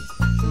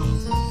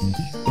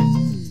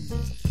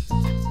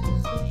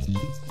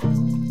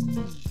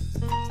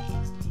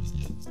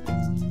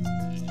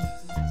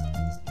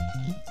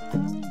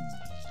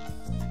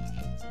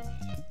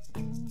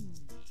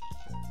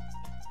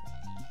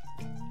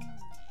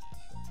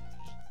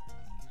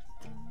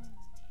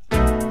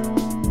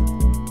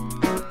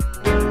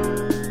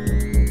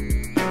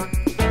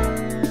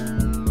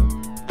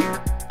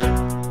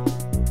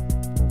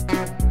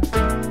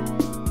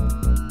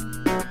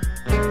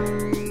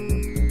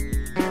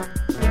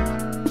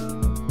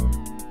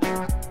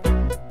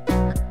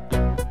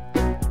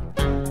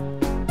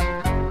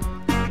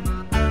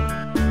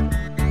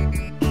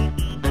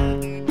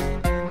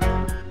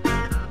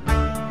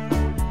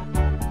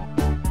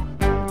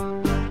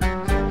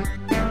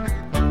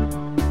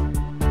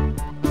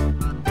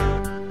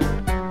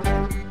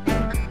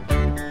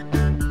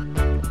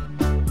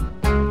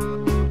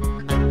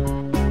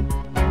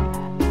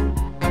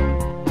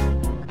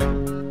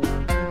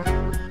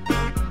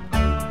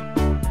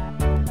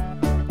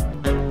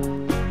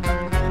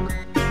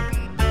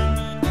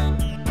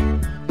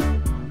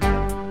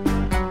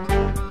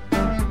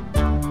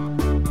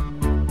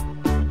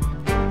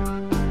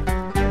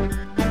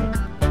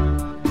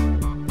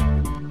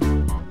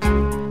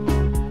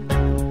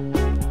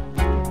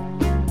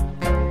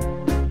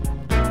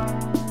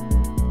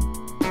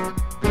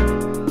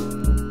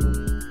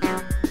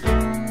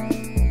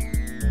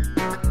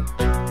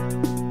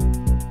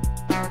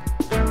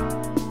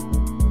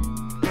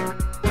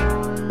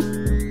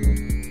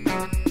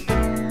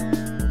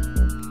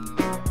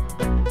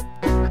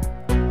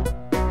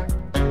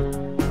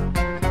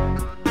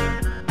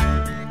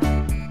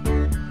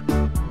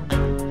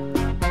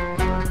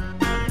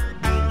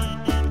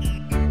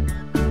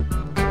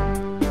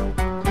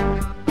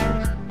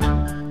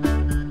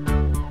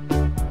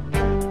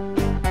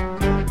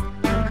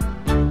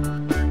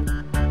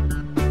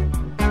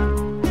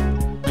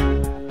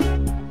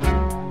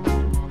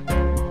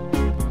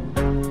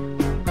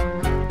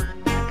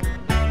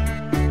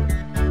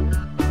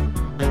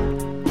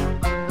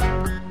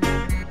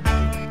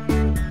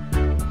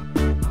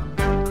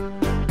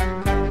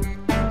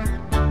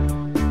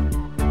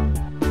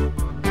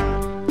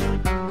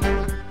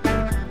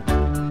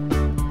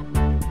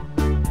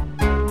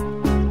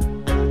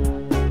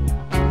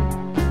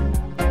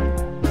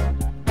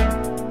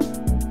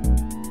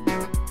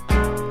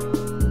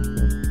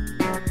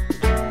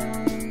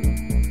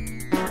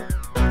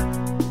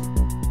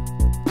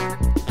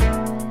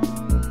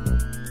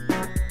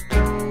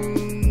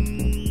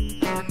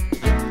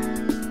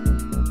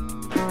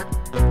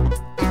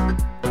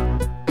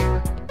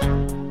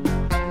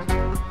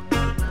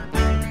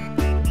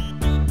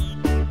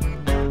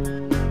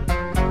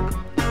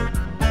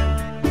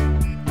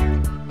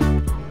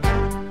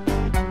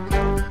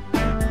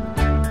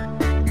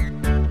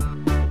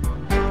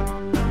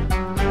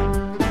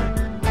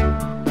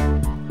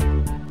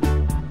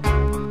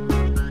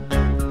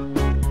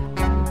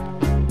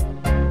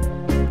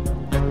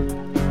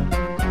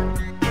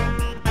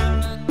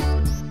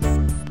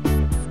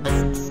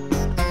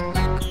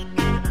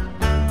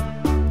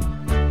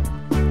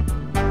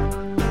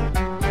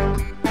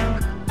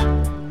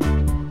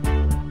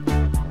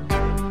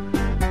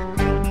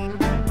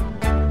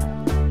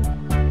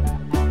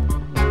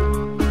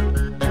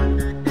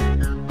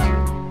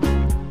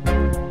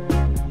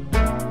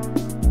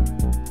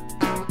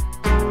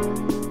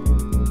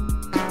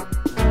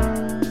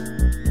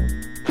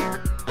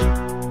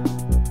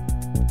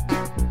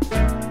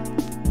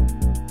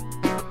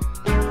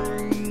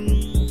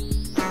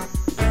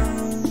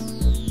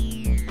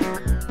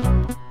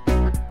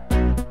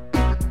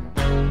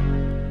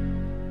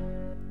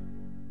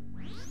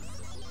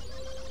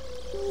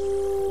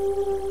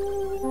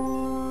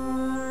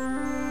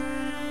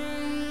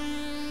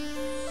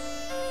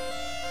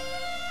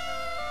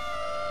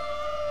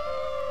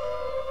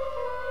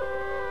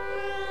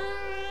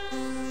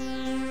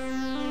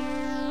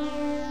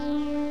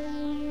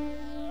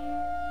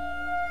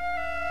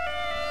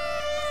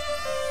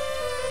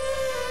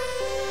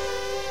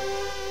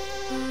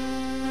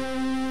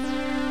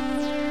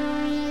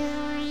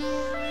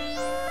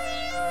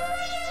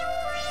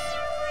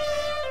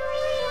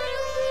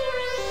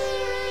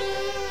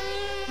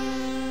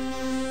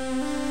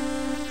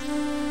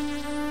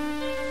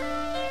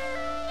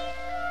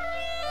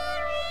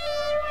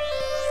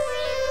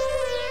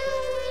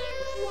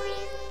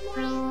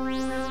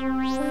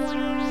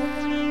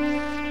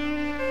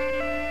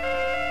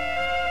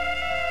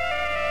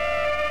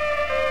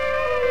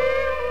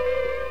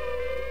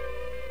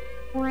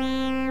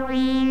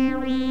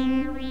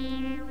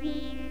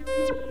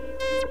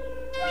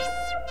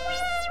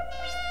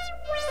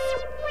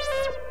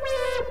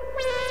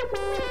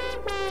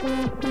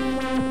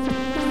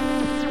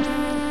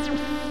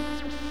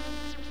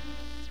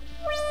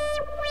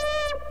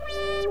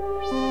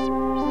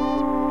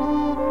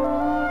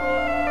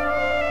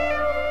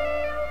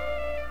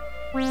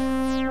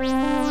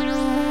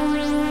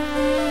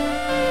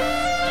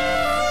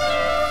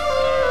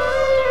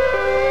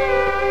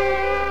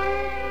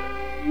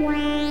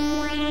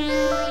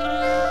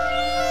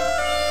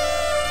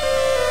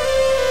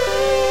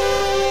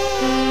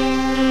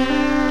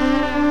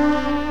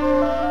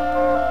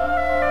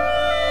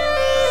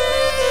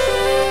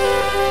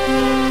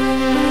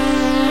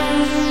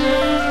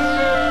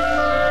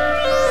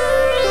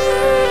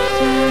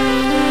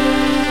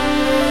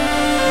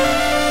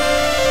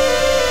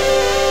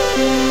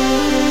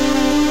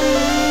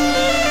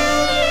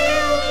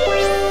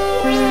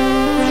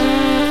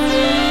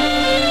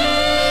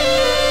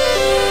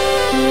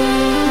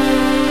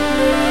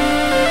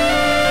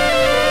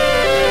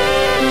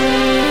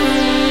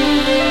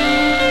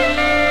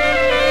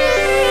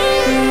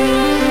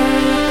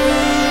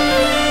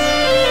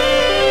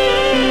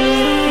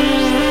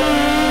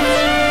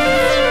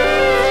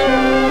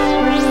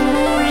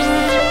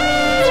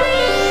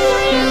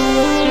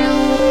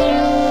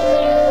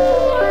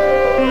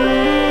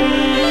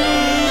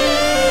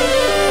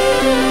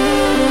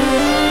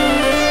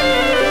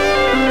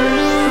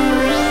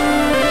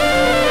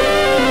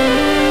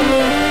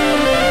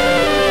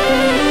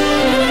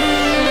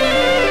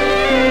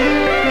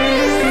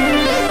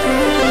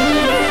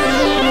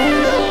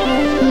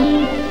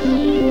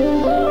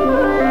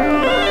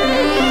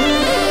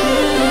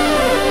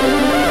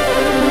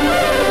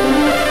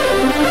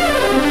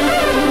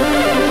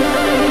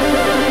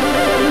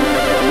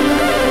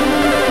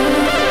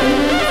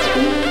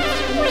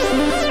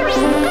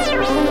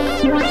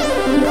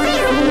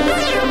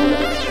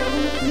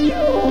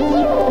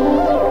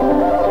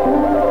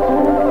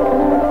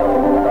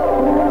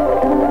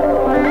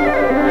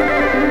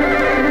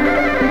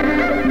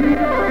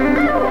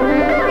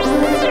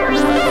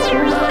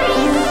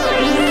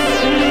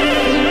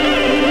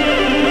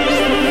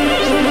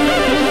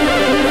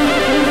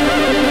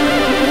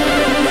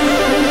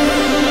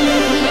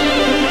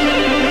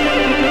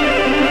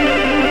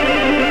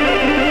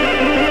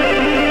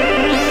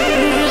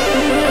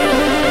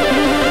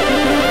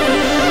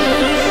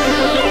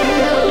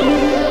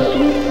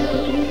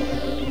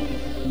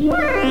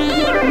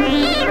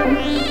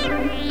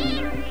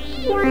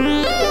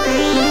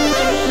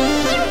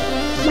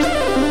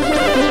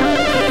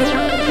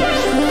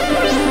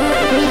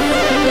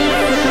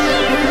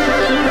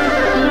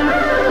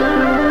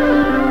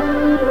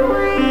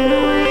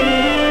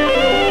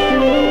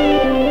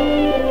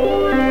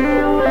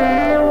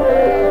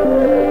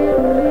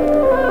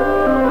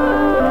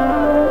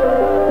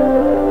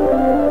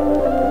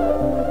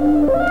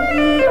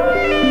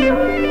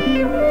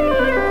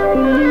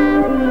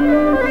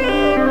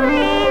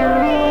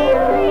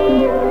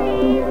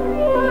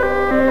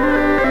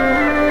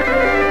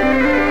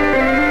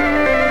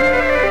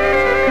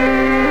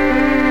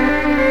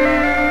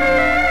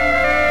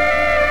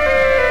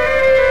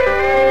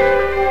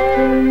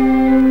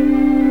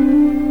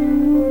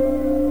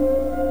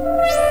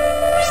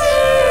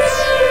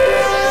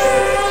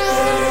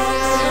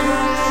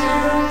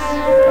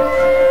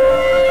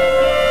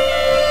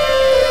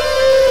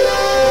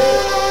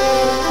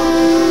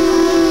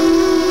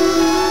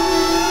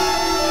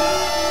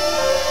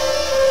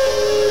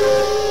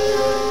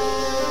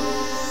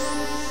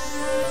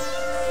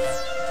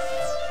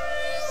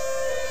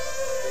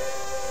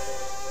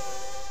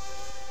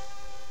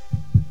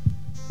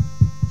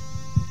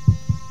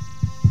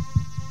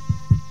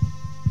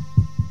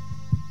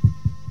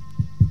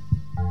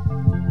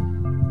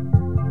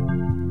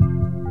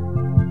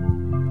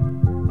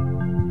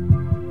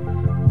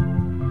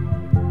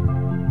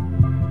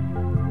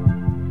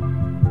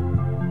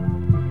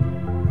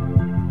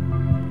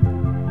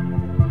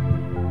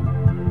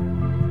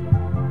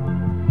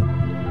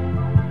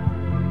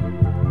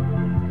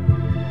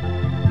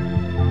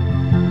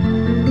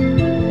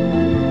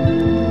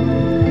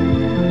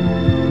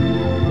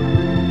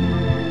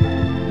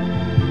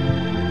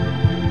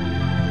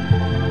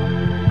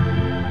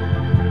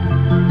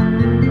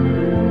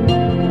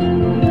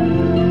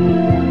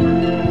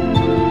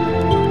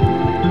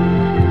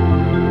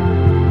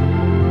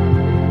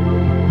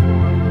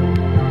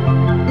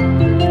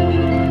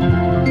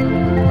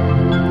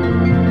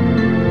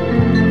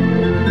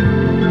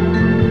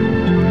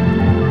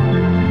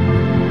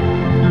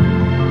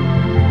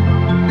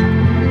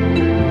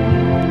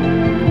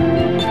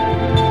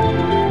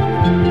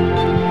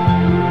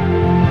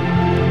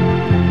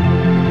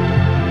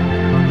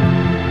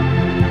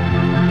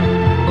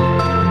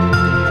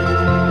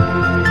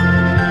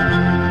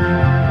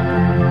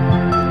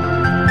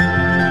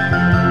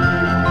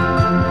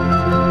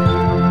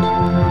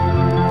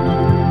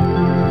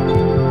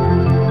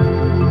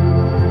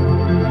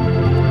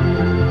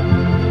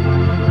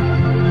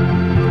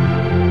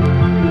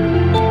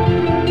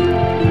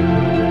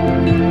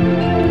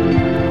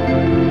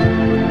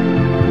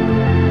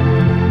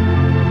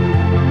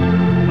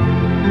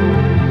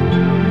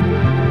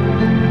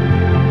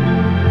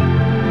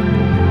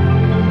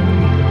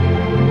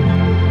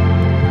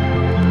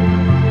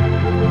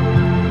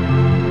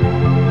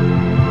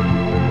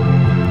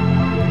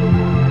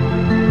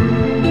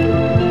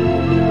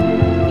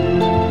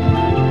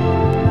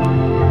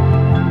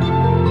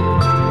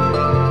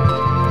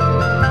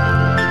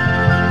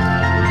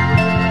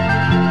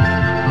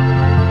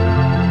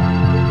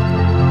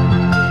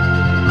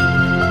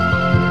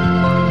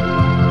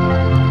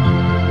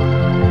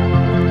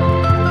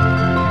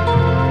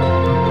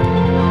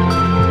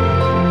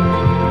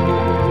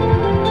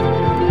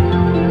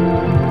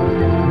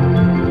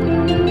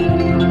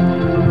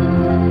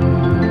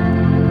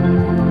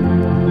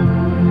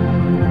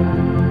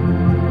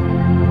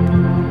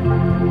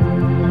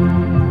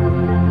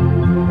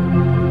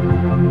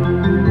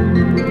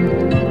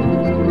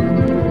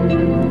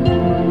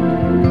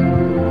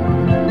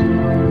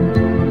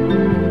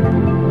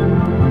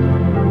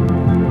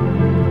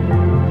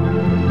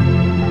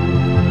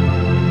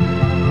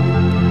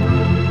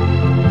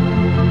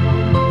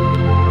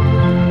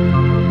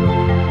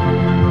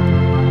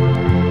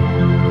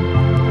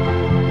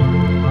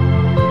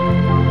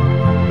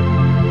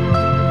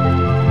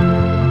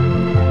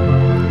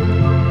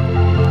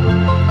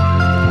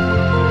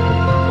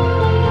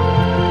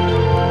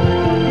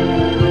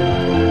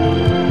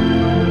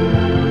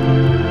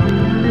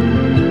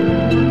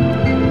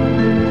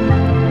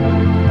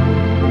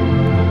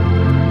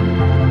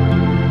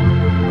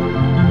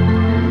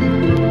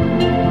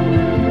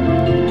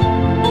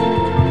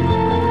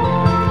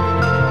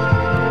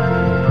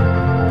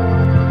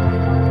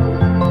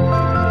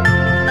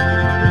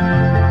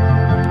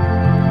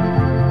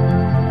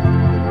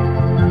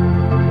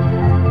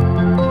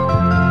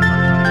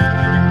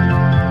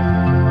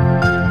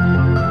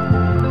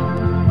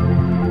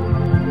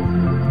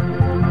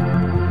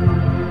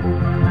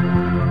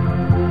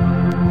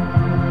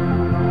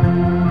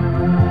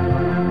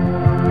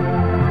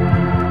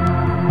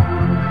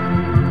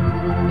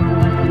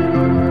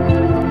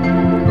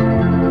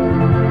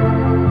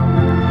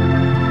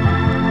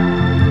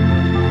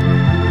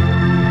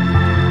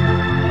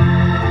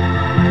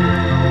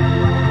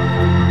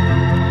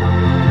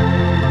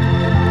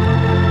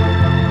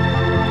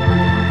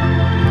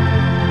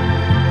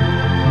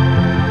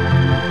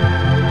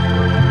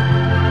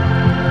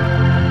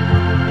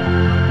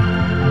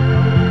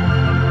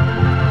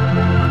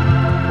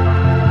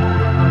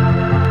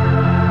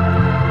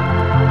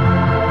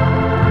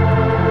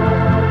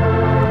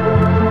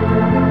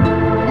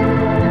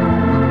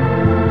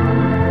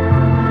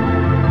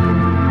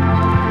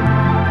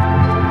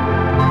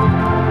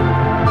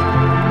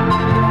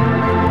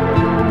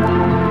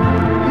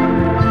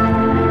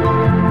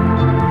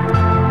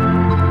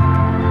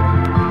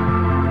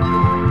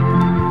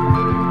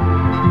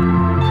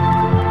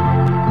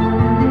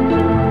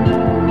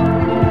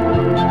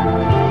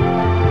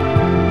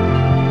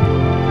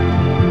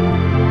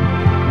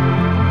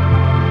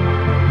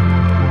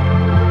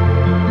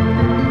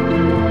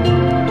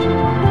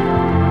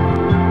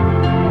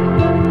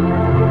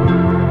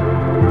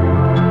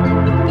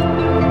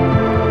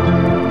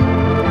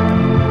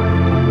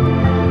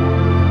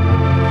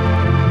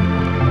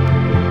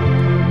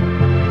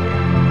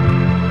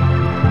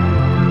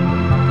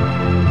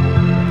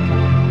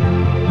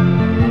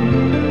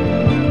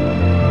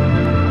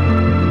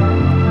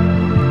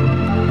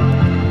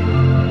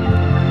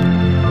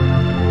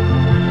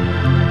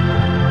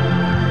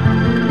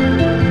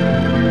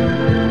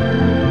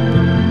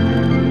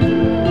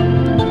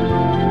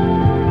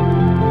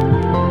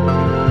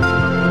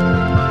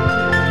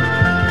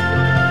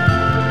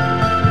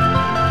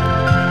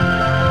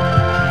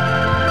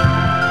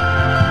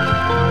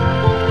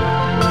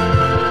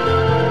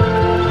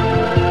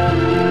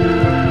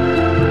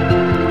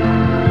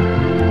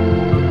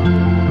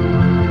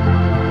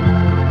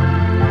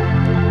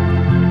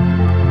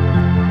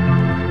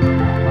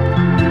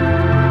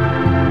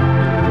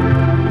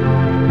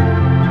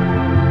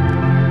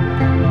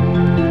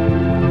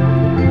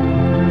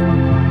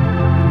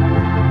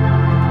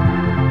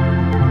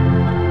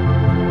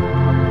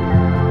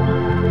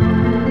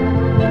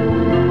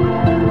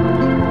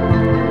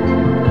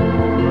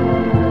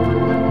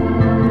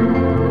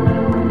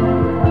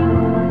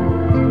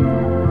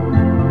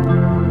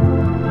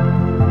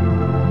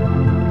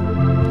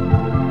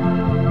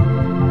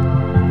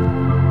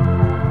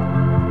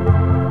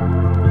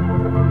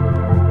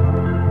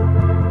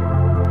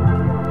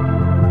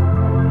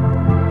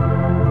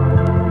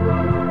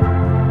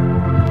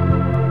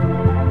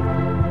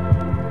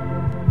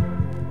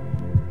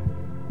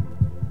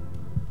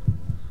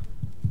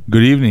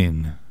 Good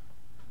evening.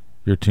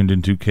 You're tuned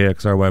into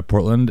KXRY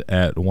Portland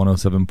at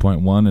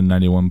 107.1 and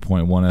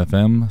 91.1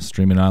 FM,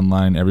 streaming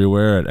online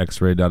everywhere at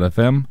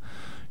xray.fm.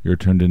 You're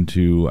tuned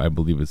into, I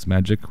believe it's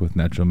Magic with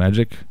Natural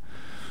Magic.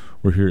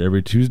 We're here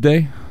every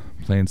Tuesday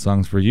playing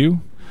songs for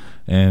you,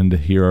 and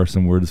here are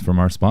some words from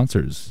our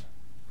sponsors.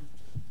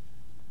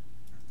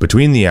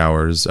 Between the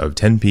hours of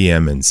 10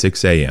 p.m. and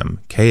 6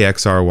 a.m.,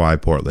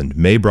 KXRY Portland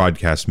may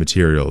broadcast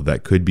material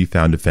that could be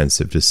found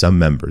offensive to some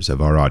members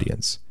of our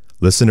audience.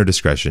 Listener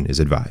discretion is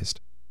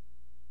advised.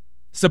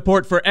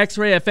 Support for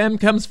X-Ray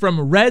FM comes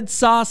from Red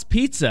Sauce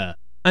Pizza,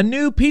 a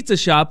new pizza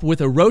shop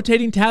with a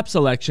rotating tap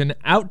selection,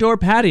 outdoor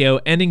patio,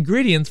 and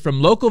ingredients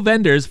from local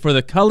vendors for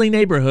the Cully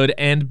neighborhood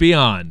and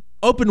beyond.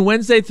 Open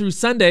Wednesday through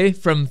Sunday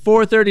from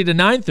 4:30 to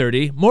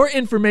 9:30. More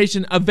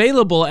information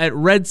available at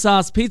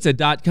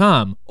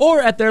redsaucepizza.com or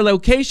at their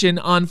location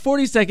on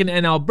 42nd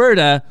and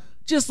Alberta.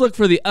 Just look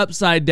for the upside down